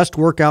and just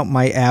work out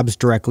my abs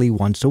directly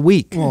once a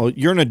week? Well,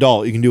 you're an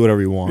adult. You can do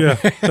whatever you want. Yeah,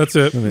 that's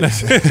it.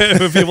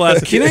 When people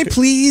ask, Can I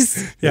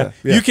please? yeah,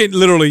 you can do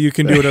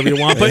whatever you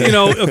want. But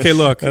okay,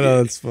 look. I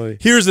know, that's funny.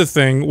 Here's the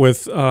thing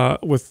with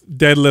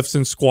deadlifts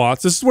and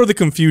squats. This is where the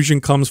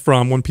confusion comes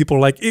from when people are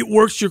like, it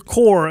works your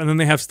core, and then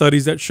they have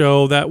studies that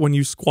show that when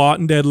you squat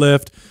and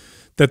deadlift,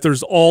 that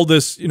there's all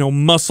this,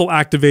 muscle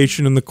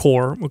activation in the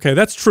core. Okay,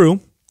 that's true.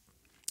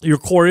 Your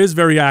core is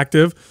very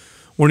active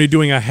when you're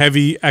doing a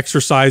heavy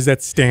exercise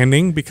that's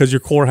standing because your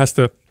core has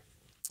to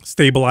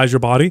stabilize your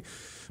body.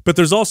 But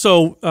there's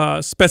also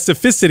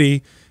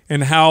specificity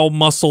in how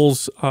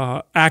muscles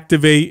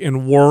activate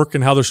and work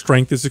and how their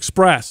strength is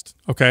expressed.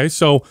 Okay,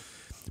 so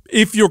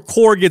if your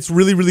core gets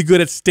really, really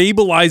good at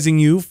stabilizing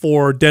you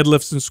for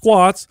deadlifts and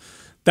squats,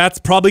 that's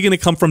probably going to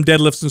come from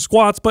deadlifts and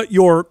squats, but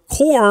your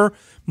core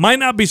might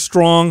not be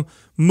strong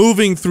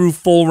moving through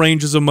full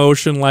ranges of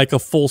motion like a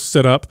full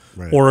sit-up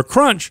or a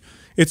crunch.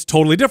 It's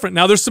totally different.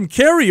 Now, there's some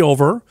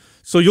carryover,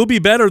 so you'll be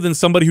better than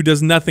somebody who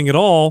does nothing at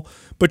all,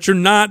 but you're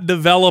not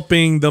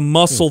developing the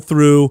muscle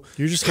through.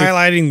 You're just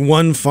highlighting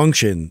one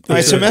function.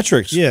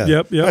 Isometrics. Yeah.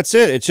 Yep. That's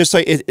it. It's just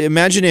like,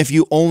 imagine if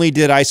you only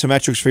did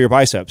isometrics for your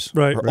biceps.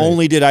 Right. Or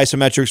only did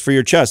isometrics for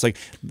your chest. Like,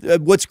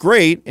 what's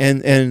great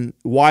and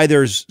why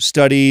there's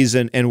studies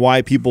and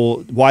why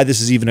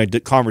this is even a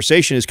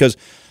conversation is because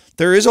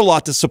there is a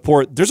lot to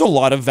support. There's a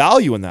lot of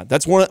value in that.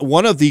 That's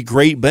one of the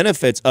great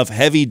benefits of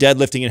heavy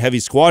deadlifting and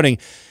heavy squatting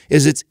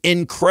is it's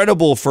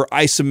incredible for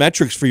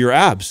isometrics for your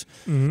abs.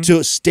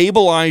 To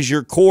stabilize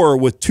your core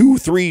with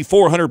 200, 300,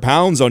 400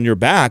 pounds on your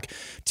back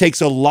takes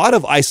a lot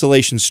of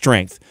isolation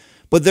strength.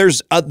 But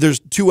there's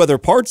two other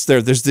parts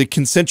there. There's the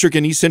concentric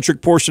and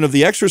eccentric portion of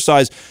the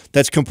exercise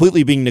that's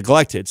completely being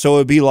neglected. So it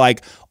would be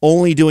like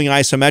only doing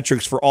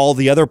isometrics for all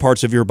the other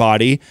parts of your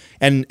body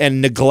and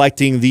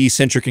neglecting the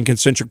eccentric and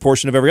concentric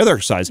portion of every other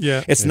exercise.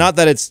 Yeah. It's not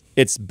that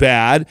it's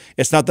bad.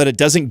 It's not that it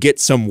doesn't get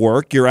some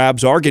work. Your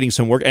abs are getting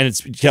some work, and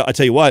I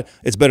tell you what,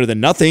 it's better than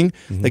nothing.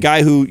 The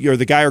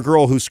guy or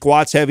girl who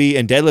squats heavy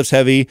and deadlifts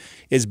heavy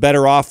is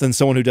better off than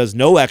someone who does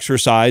no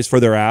exercise for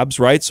their abs,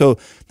 right? So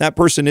that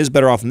person is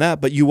better off than that,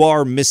 but you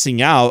are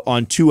missing out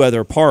on two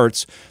other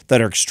parts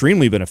that are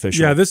extremely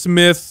beneficial. Yeah, this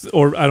myth,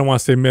 or I don't want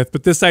to say myth,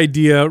 but this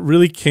idea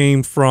really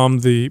came from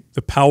the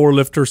power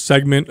lifter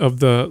segment of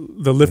the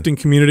lifting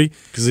community.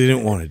 Because they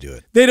didn't want to do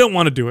it. They don't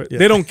want to do it. Yeah.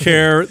 They don't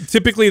care.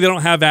 Typically, they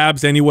don't have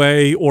abs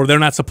anyway, or they're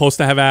not supposed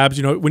to have abs.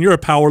 When you're a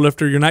power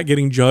lifter, you're not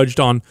getting judged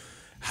on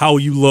how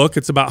you look.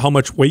 It's about how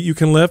much weight you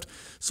can lift.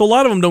 So a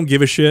lot of them don't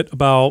give a shit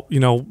about,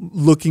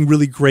 looking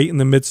really great in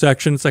the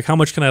midsection. It's like, how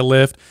much can I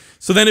lift?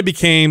 So then it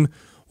became,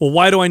 well,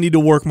 why do I need to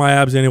work my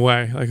abs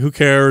anyway? Like, who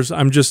cares?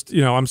 I'm just,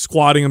 I'm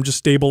squatting. I'm just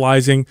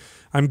stabilizing.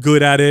 I'm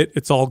good at it.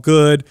 It's all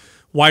good.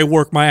 Why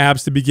work my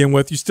abs to begin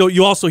with?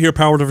 You also hear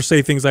powerlifters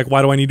say things like,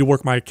 why do I need to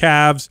work my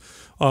calves?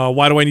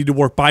 Why do I need to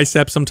work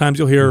biceps? Sometimes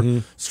you'll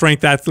hear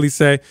strength athletes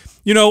say,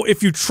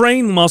 if you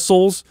train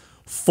muscles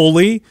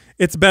fully,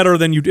 it's better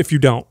than if you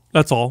don't.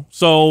 That's all.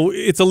 So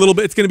it's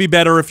going to be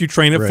better if you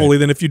train it fully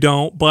than if you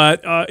don't.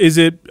 But are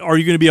you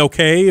going to be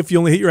okay if you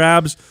only hit your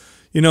abs,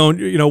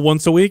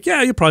 once a week?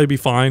 Yeah, you'll probably be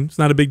fine. It's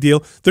not a big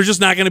deal. They're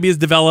just not going to be as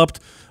developed,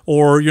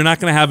 or you're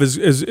not going to have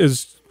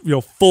as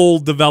full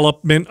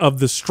development of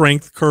the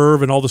strength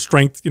curve and all the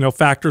strength,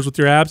 factors with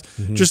your abs.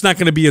 Just not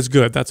going to be as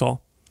good. That's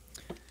all.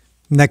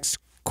 Next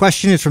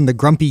question is from the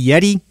Grumpy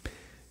Yeti.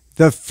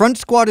 The front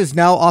squat is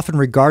now often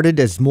regarded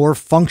as more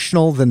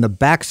functional than the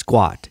back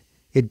squat.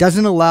 It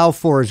doesn't allow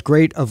for as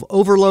great of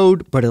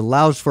overload, but it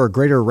allows for a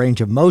greater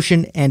range of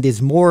motion and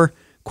is more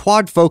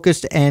quad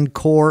focused and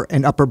core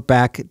and upper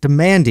back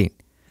demanding.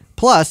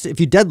 Plus,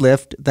 if you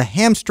deadlift, the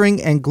hamstring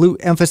and glute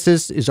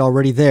emphasis is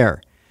already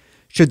there.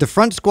 Should the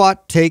front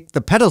squat take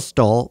the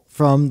pedestal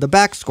from the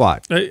back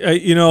squat? No,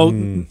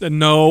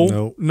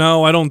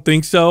 I don't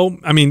think so.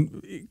 I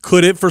mean,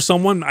 could it for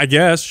someone? I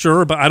guess,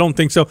 sure, but I don't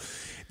think so.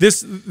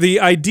 The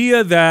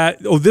idea that,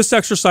 this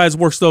exercise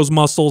works those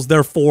muscles,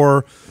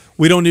 therefore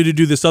we don't need to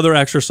do this other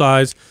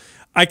exercise,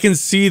 I can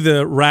see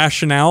the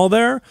rationale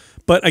there.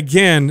 But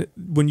again,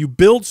 when you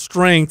build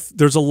strength,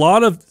 there's a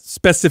lot of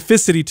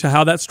specificity to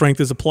how that strength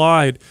is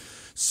applied.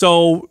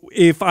 So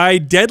if I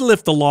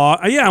deadlift a lot,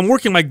 I'm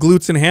working my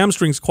glutes and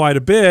hamstrings quite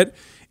a bit.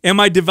 Am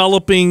I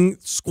developing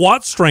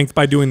squat strength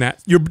by doing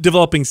that? You're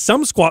developing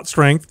some squat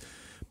strength,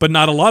 but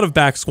not a lot of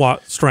back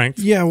squat strength.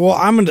 Yeah, well,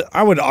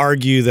 I would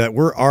argue that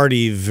we're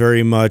already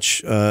very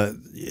much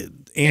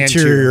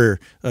anterior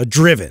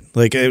driven.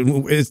 Like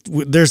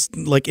there's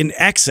like in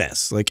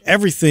excess, like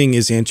everything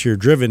is anterior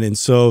driven, and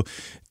so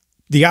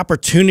the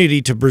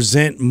opportunity to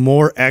present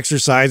more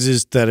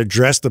exercises that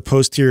address the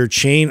posterior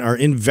chain are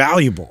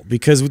invaluable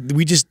because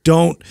we just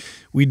don't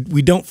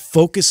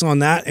focus on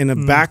that, and a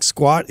back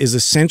squat is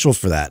essential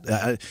for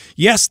that.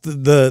 Yes,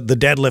 the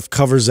deadlift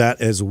covers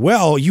that as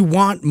well. You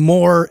want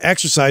more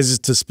exercises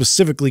to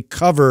specifically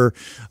cover,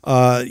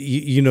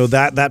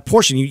 that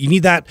portion. You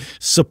need that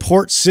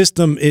support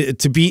system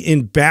to be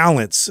in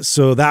balance,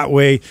 so that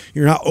way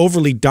you're not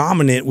overly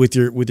dominant with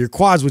your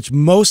quads, which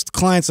most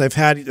clients I've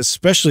had,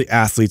 especially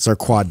athletes, are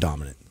quad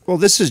dominant. Well,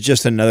 this is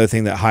just another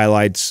thing that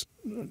highlights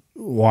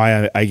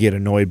why I get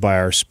annoyed by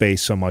our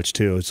space so much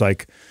too. It's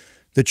like,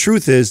 the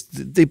truth is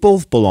they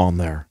both belong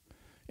there.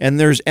 And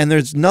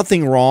there's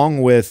nothing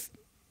wrong with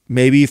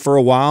maybe for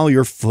a while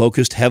you're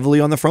focused heavily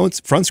on the front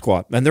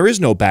squat, and there is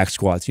no back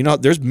squats. You know,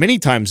 there's many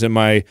times in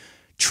my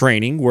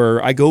training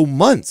where I go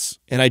months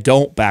and I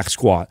don't back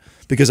squat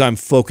because I'm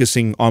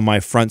focusing on my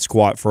front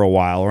squat for a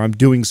while, or I'm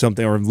doing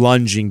something, or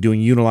lunging, doing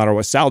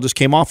unilateral. Sal just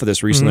came off of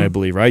this recently, I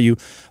believe, right? You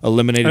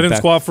eliminated I didn't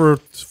squat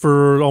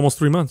for almost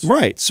 3 months.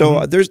 Right.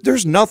 So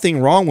there's nothing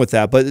wrong with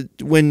that. But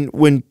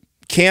when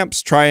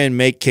camps try and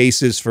make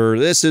cases for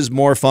this is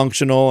more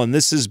functional and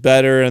this is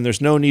better and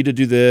there's no need to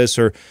do this,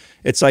 or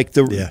it's like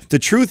the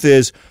truth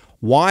is,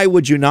 why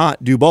would you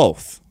not do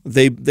both?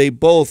 They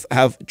both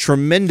have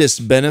tremendous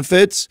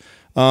benefits,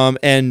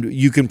 and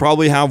you can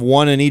probably have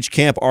one in each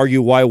camp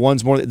argue why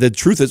one's more. The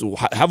truth is,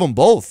 have them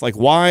both. Like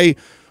why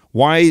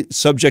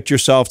subject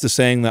yourself to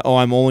saying that, oh,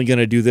 I'm only going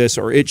to do this,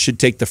 or it should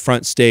take the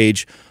front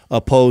stage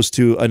opposed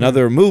to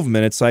another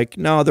movement? It's like,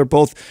 no, they're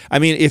both. I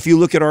mean, if you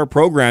look at our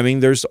programming,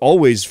 there's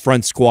always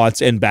front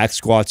squats and back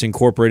squats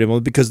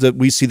incorporated because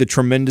we see the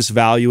tremendous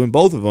value in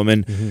both of them.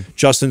 And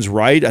Justin's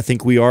right. I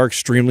think we are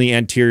extremely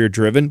anterior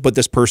driven, but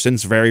this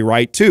person's very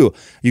right too.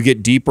 You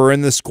get deeper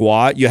in the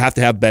squat. You have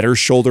to have better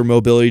shoulder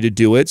mobility to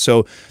do it.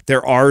 So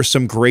there are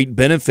some great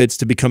benefits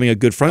to becoming a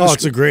good front. Oh,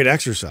 it's a great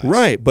exercise.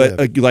 Right.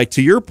 But like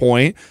to your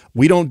point,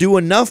 we don't do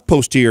enough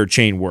posterior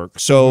chain work.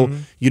 So,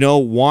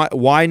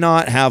 why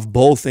not have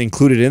both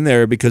included in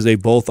there, because they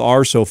both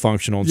are so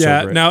functional and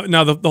so great.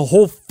 Now the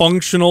whole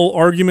functional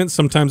argument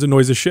sometimes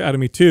annoys the shit out of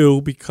me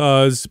too,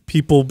 because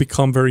people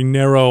become very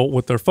narrow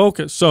with their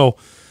focus. So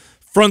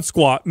front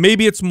squat,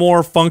 maybe it's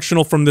more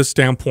functional from this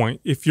standpoint.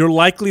 If you're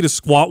likely to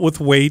squat with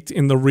weight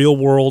in the real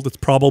world, it's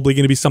probably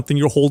going to be something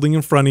you're holding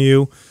in front of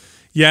you.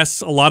 Yes,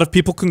 a lot of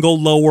people can go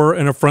lower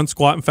in a front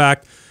squat. In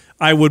fact,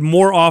 I would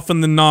more often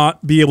than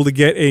not be able to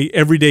get a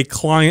everyday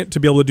client to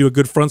be able to do a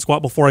good front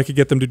squat before I could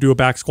get them to do a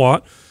back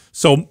squat.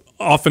 So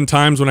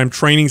oftentimes when I'm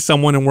training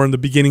someone and we're in the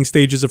beginning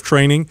stages of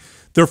training,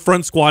 they're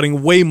front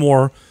squatting way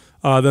more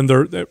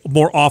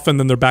more often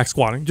than they're back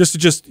squatting.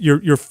 Just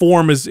your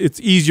form it's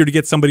easier to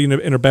get somebody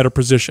in a better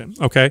position.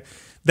 Okay.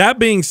 That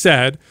being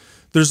said,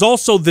 there's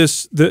also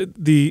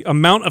the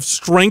amount of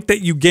strength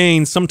that you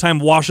gain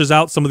sometimes washes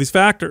out some of these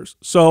factors.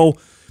 So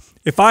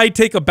if I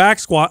take a back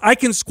squat, I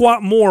can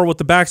squat more with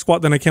the back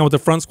squat than I can with the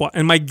front squat.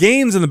 And my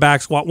gains in the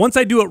back squat, once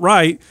I do it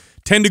right,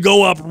 tend to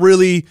go up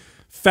really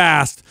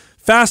fast,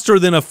 faster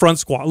than a front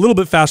squat, a little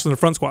bit faster than a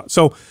front squat.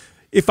 So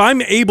if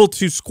I'm able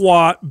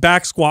to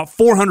back squat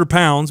 400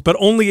 pounds, but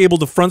only able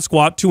to front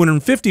squat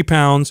 250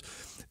 pounds,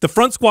 the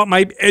front squat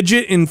might edge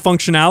it in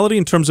functionality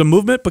in terms of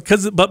movement, but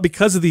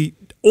because of the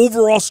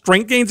overall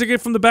strength gains I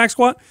get from the back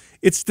squat,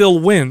 it still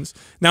wins.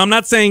 Now,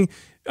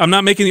 I'm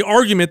not making the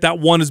argument that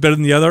one is better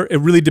than the other. It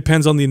really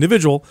depends on the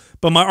individual.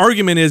 But my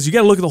argument is you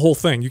got to look at the whole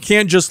thing. You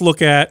can't just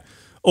look at,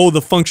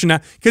 the function,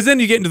 because then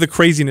you get into the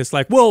craziness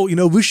like, well,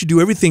 we should do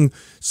everything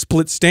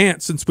split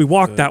stance since we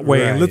walk that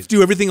way, and let's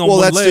do everything on one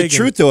leg. Well, that's the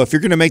truth, though. If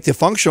you're going to make the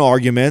functional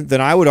argument, then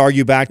I would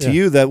argue back to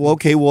you that,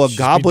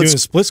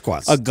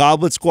 a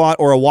goblet squat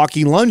or a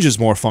walking lunge is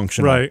more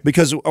functional, right?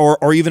 Because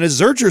or even a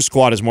Zercher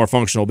squat is more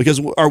functional, because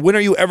when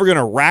are you ever going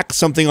to rack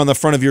something on the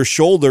front of your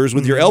shoulders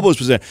with your elbows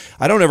positioned?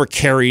 I don't ever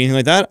carry anything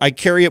like that. I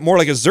carry it more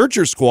like a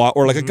Zercher squat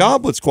or like a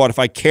goblet squat if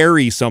I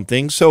carry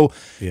something. So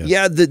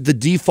the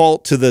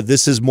default to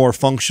this is more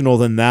functional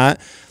than that.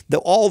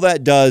 All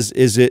that does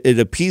is it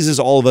appeases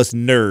all of us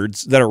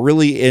nerds that are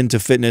really into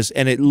fitness,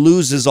 and it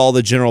loses all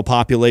the general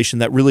population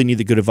that really need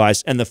the good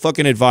advice. And the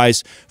fucking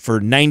advice for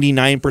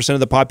 99% of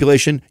the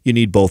population, you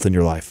need both in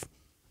your life.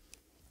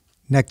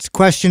 Next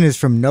question is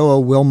from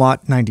Noah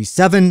Wilmot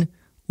 97.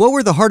 What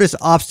were the hardest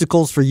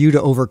obstacles for you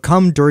to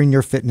overcome during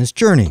your fitness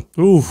journey?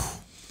 Ooh,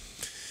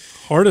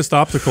 hardest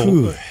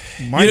obstacle.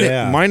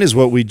 Mine is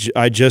what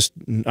it's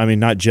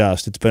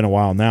been a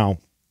while now.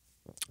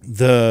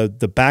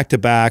 The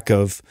back-to-back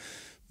of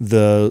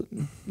the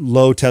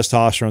low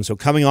testosterone. So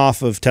coming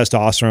off of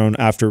testosterone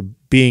after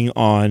being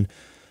on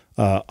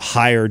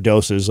higher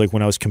doses, like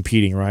when I was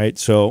competing, right?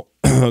 So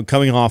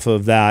coming off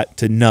of that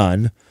to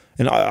none,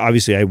 and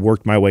obviously I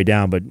worked my way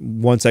down, but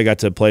once I got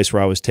to a place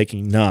where I was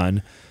taking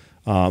none,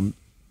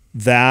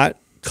 that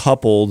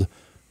coupled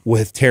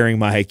with tearing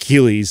my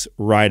Achilles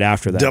right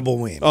after that. Double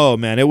whammy. Oh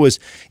man, it was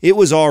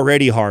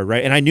already hard,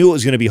 right? And I knew it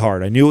was going to be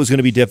hard. I knew it was going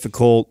to be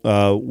difficult.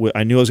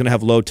 I knew I was going to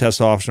have low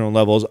testosterone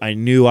levels. I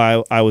knew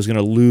I was going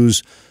to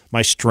lose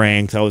my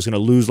strength. I was going to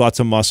lose lots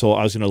of muscle.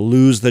 I was going to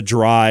lose the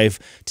drive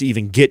to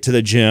even get to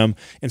the gym.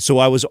 And so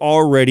I was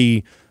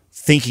already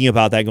thinking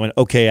about that, going,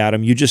 okay,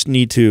 Adam, you just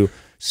need to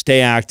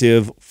stay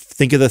active.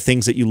 Think of the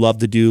things that you love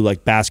to do,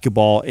 like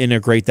basketball,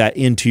 integrate that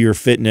into your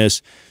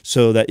fitness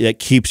so that it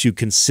keeps you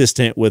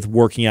consistent with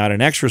working out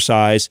and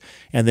exercise.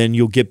 And then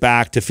you'll get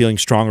back to feeling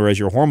stronger as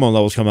your hormone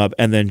levels come up.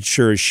 And then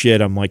sure as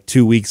shit, I'm like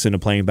 2 weeks into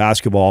playing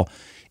basketball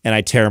and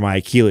I tear my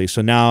Achilles.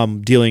 So now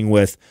I'm dealing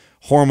with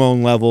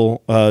hormone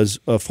level,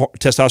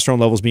 testosterone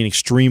levels being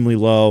extremely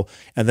low,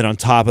 and then on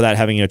top of that,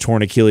 having a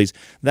torn Achilles.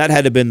 That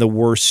had to have been the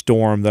worst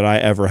storm that I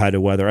ever had to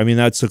weather. I mean,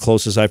 that's the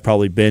closest I've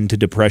probably been to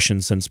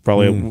depression since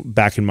probably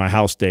back in my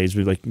house days,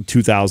 like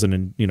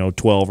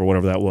 2012 or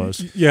whatever that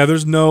was. Yeah,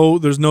 there's no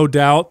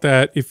doubt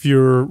that if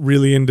you're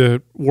really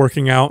into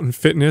working out and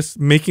fitness,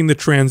 making the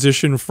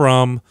transition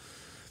from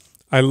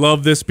I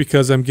love this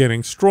because I'm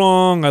getting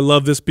strong, I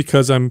love this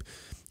because I'm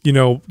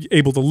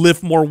able to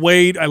lift more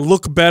weight, I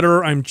look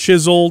better, I'm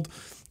chiseled,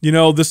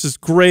 this is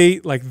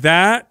great, like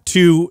that,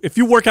 to if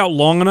you work out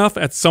long enough,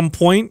 at some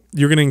point,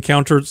 you're going to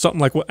encounter something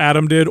like what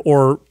Adam did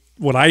or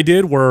what I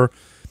did, where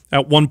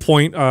at one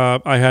point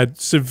I had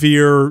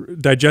severe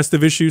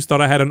digestive issues, thought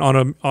I had an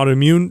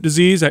autoimmune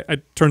disease.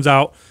 It turns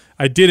out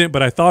I didn't,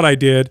 but I thought I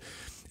did.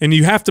 And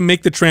you have to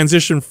make the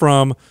transition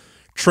from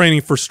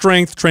training for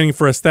strength, training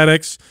for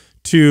aesthetics,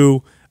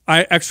 to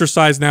I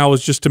exercise now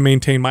is just to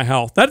maintain my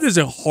health. That is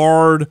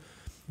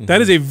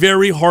that is a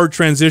very hard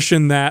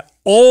transition that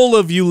all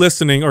of you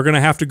listening are going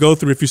to have to go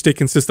through if you stay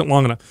consistent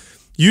long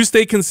enough. You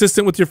stay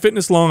consistent with your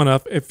fitness long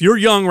enough. If you're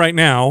young right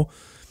now,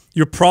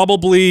 you're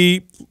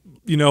probably,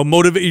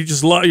 motivated. You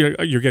just love,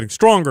 you're getting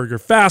stronger, you're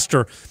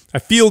faster. I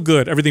feel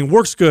good. Everything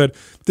works good.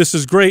 This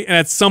is great. And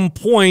at some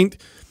point,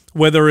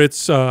 whether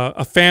it's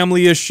a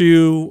family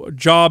issue, a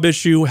job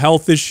issue,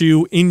 health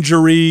issue,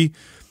 injury,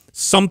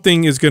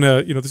 something is going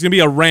to, there's going to be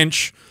a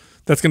wrench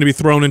that's going to be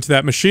thrown into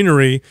that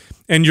machinery,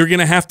 and you're going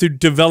to have to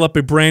develop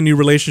a brand new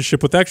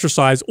relationship with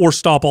exercise or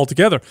stop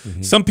altogether.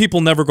 Some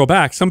people never go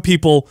back. Some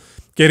people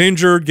get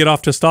injured, get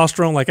off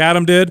testosterone like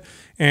Adam did,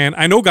 and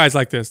I know guys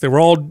like this. They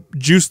were all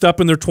juiced up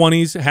in their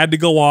 20s, had to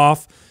go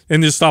off,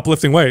 and just stop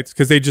lifting weights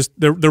because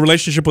their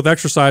relationship with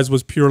exercise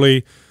was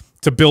purely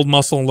to build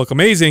muscle and look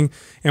amazing,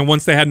 and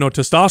once they had no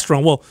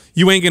testosterone, well,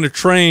 you ain't going to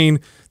train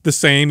the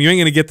same. You ain't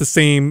going to get the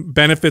same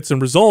benefits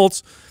and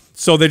results.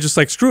 So they're just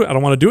like, screw it, I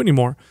don't want to do it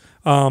anymore.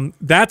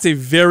 That's a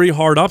very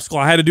hard obstacle.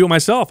 I had to do it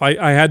myself.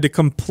 I had to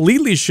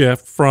completely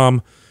shift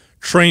from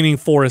training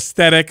for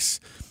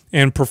aesthetics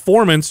and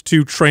performance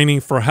to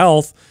training for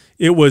health.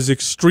 It was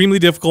extremely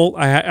difficult.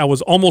 I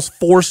was almost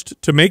forced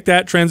to make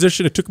that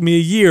transition. It took me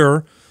a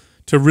year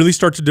to really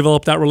start to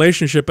develop that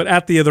relationship. But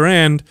at the other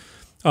end,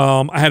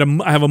 I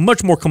have a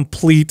much more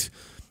complete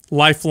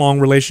lifelong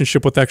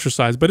relationship with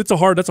exercise, but that's a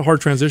hard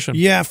transition.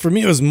 Yeah, for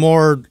me, it was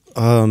more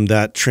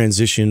that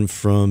transition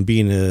from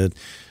being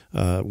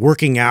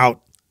working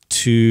out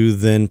to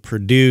then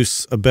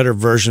produce a better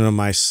version of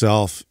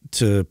myself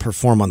to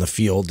perform on the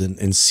field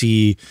and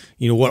see,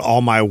 what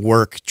all my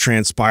work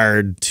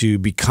transpired to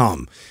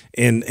become.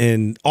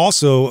 And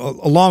also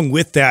along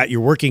with that,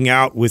 you're working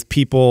out with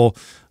people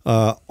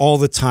all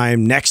the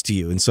time next to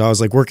you. And so I was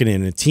like working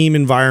in a team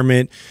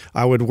environment.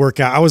 I would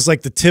work out. I was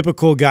like the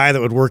typical guy that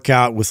would work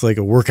out with like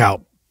a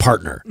workout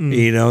partner,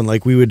 and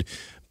like we would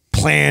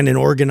plan and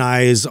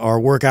organize our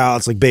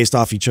workouts like based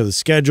off each other's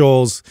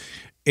schedules.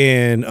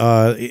 And,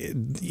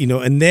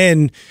 and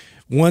then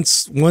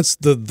once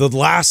the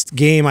last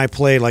game I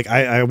played, like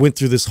I went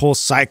through this whole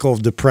cycle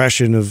of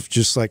depression of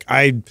just like,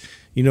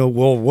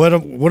 what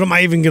am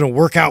I even going to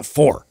work out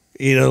for?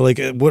 Like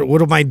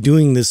what am I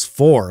doing this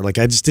for? Like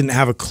I just didn't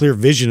have a clear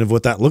vision of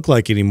what that looked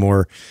like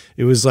anymore.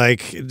 It was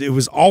like it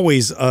was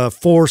always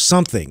for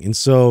something, and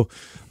so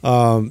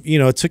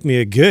it took me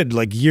a good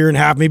like year and a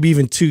half, maybe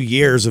even 2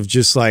 years of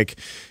just like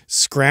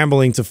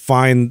scrambling to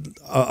find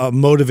a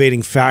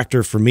motivating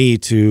factor for me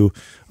to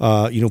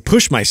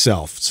push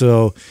myself.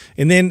 So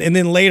and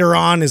then later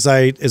on, as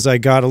I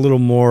got a little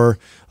more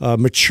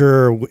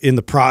mature in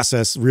the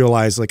process,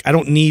 realized like I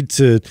don't need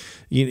to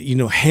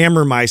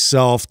hammer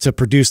myself to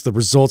produce the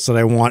results that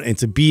I want and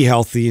to be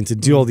healthy and to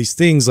do all these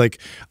things. Like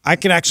I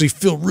can actually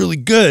feel really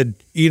good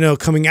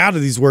coming out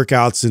of these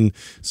workouts. And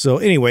so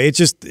anyway,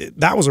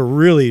 that was a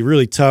really,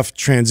 really tough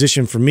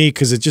transition for me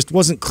because it just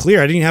wasn't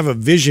clear. I didn't have a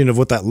vision of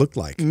what that looked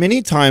like.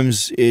 Many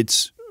times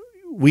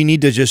we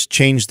need to just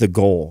change the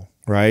goal,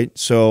 right?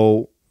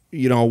 So,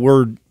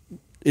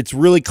 it's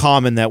really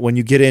common that when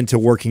you get into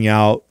working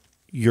out,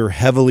 you're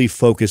heavily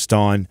focused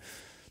on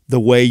the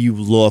way you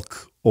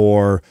look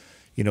or,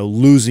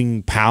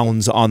 losing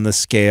pounds on the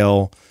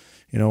scale.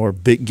 or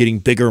getting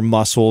bigger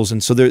muscles.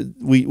 And so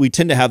we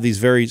tend to have these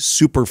very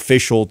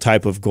superficial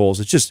type of goals.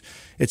 It's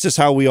just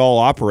how we all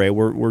operate.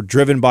 We're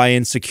driven by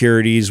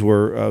insecurities.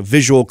 We're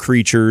visual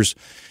creatures.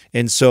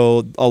 And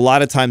so a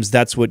lot of times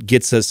that's what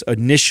gets us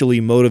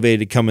initially motivated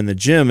to come in the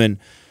gym. And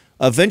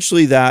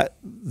eventually that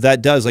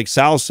does, like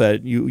Sal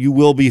said, you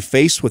will be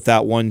faced with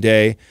that one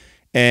day.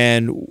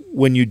 And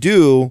when you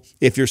do,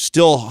 if you're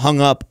still hung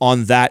up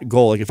on that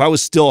goal, like if I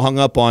was still hung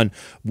up on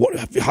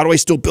how do I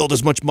still build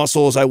as much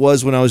muscle as I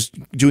was when I was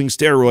doing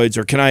steroids,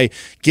 or can I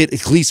get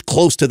at least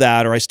close to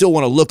that, or I still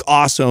want to look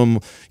awesome,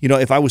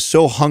 if I was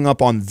so hung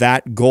up on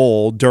that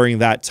goal during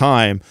that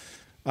time,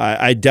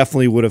 I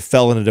definitely would have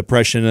fell into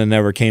depression and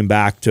never came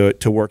back to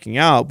working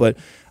out. But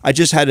I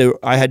had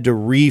to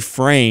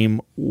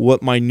reframe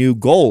what my new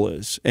goal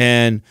is.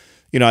 And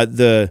I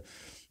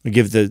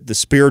give the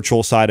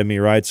spiritual side of me,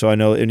 right? So I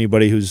know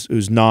anybody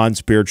who's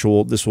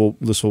non-spiritual, this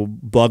will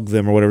bug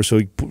them or whatever. So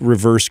we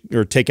reverse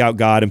or take out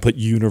God and put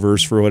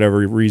universe for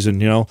whatever reason,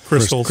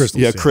 Crystals.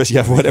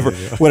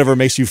 Whatever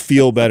makes you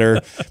feel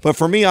better. But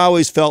for me, I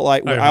always felt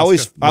like Mother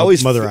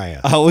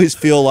Aya. I always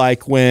feel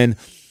like when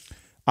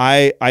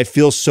I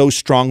feel so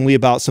strongly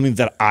about something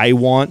that I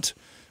want,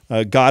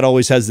 God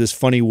always has this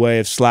funny way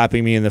of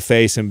slapping me in the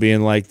face and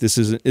being like, "This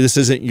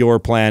isn't your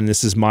plan.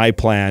 This is my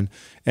plan."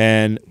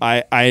 And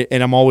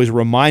I'm always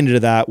reminded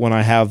of that when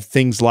I have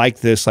things like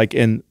this. Like,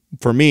 and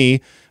for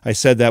me, I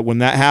said that when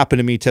that happened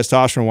to me,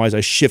 testosterone wise,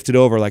 I shifted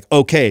over like,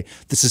 okay,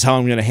 this is how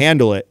I'm going to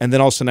handle it. And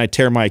then all of a sudden I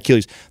tear my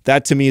Achilles.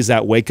 That to me is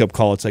that wake up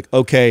call. It's like,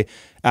 okay,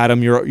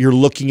 Adam, you're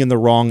looking in the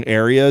wrong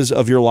areas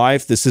of your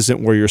life. This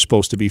isn't where you're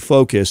supposed to be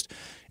focused.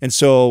 And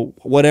so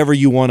whatever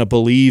you want to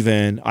believe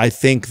in, I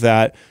think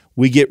that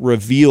we get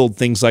revealed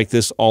things like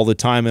this all the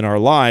time in our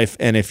life.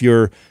 And if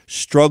you're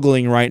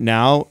struggling right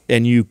now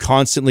and you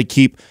constantly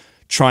keep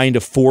trying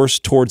to force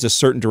towards a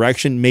certain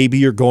direction, maybe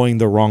you're going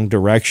the wrong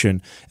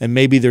direction. And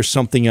maybe there's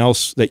something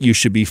else that you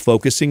should be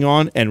focusing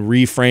on and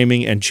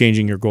reframing and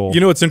changing your goal.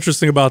 What's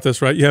interesting about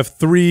this, right? You have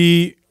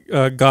three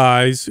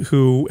guys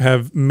who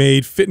have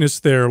made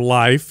fitness their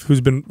life,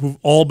 who've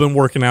all been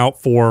working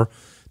out for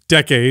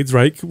decades,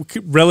 right?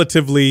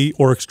 Relatively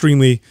or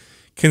extremely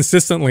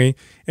consistently,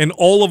 and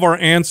all of our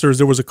answers,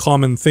 there was a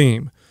common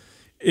theme.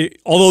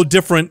 Although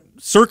different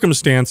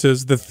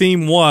circumstances, the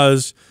theme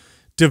was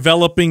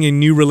developing a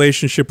new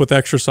relationship with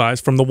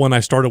exercise from the one I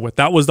started with.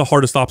 That was the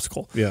hardest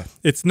obstacle. Yeah.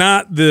 It's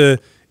not the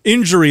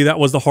injury that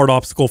was the hard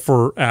obstacle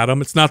for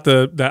Adam. It's not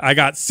that I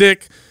got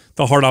sick,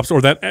 the hard obstacle,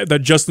 or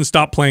that Justin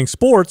stopped playing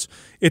sports.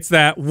 It's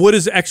that, what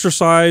is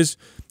exercise,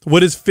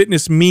 what does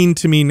fitness mean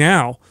to me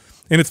now?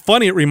 And it's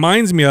funny, it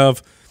reminds me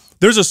of,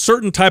 there's a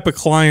certain type of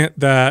client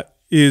that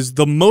is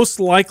the most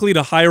likely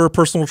to hire a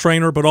personal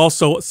trainer, but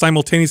also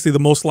simultaneously the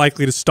most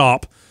likely to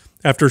stop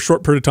after a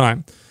short period of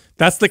time.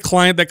 That's the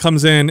client that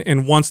comes in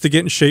and wants to get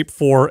in shape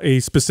for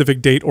a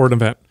specific date or an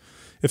event.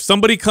 If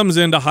somebody comes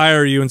in to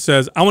hire you and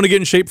says, I want to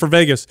get in shape for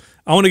Vegas,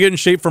 I want to get in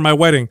shape for my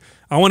wedding,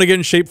 I want to get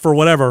in shape for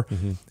whatever,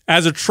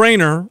 as a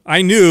trainer,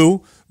 I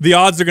knew the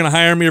odds they're going to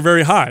hire me are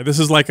very high. This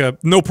is like they're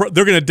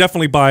going to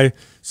definitely buy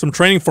some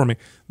training for me.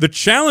 The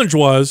challenge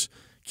was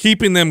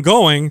keeping them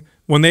going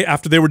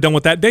after they were done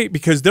with that date,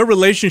 because their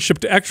relationship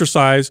to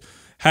exercise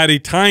had a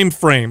time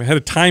frame, it had a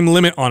time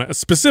limit on it, a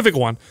specific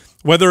one,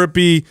 whether it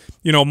be,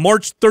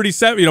 March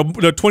 37th,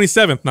 the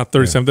 27th, not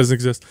 37th, doesn't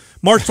exist.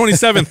 March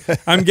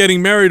 27th, I'm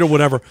getting married or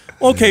whatever.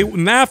 Okay,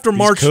 and after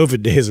March.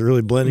 COVID days are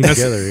really blending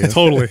together.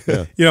 Totally.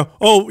 Yeah.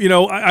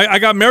 I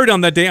got married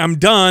on that day. I'm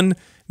done.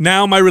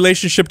 Now my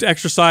relationship to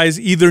exercise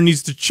either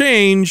needs to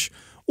change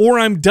or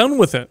I'm done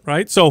with it,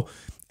 right? So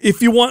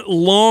if you want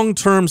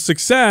long-term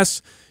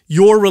success,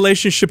 your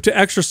relationship to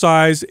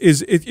exercise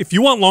is, if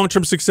you want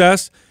long-term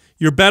success,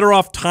 you're better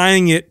off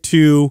tying it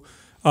to,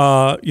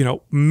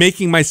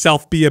 making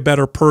myself be a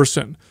better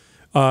person,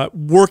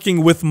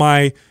 working with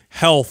my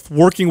health,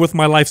 working with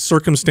my life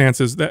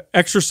circumstances. That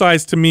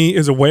exercise to me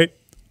is a way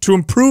to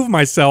improve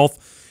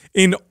myself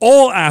in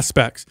all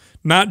aspects,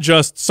 not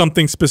just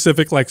something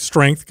specific like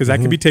strength, because that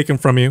can be taken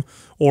from you,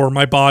 or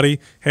my body.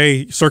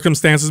 Hey,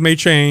 circumstances may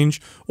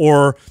change,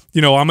 or,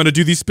 I'm going to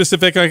do these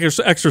specific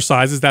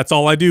exercises. That's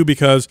all I do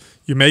because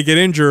you may get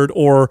injured,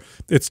 or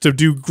it's to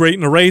do great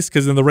in a race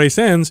because then the race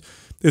ends.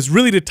 Is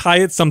really to tie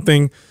it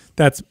something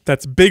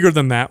that's bigger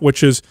than that,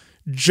 which is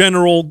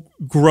general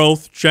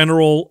growth,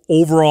 general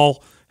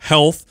overall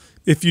health.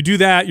 If you do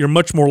that, you're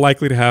much more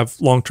likely to have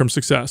long-term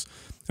success.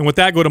 And with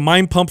that, go to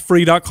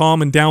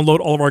mindpumpfree.com and download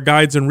all of our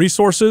guides and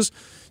resources.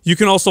 You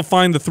can also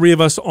find the three of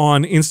us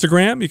on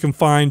Instagram. You can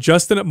find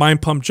Justin at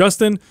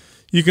mindpumpjustin.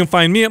 You can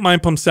find me at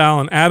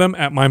mindpumpsal and Adam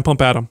at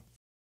mindpumpatom.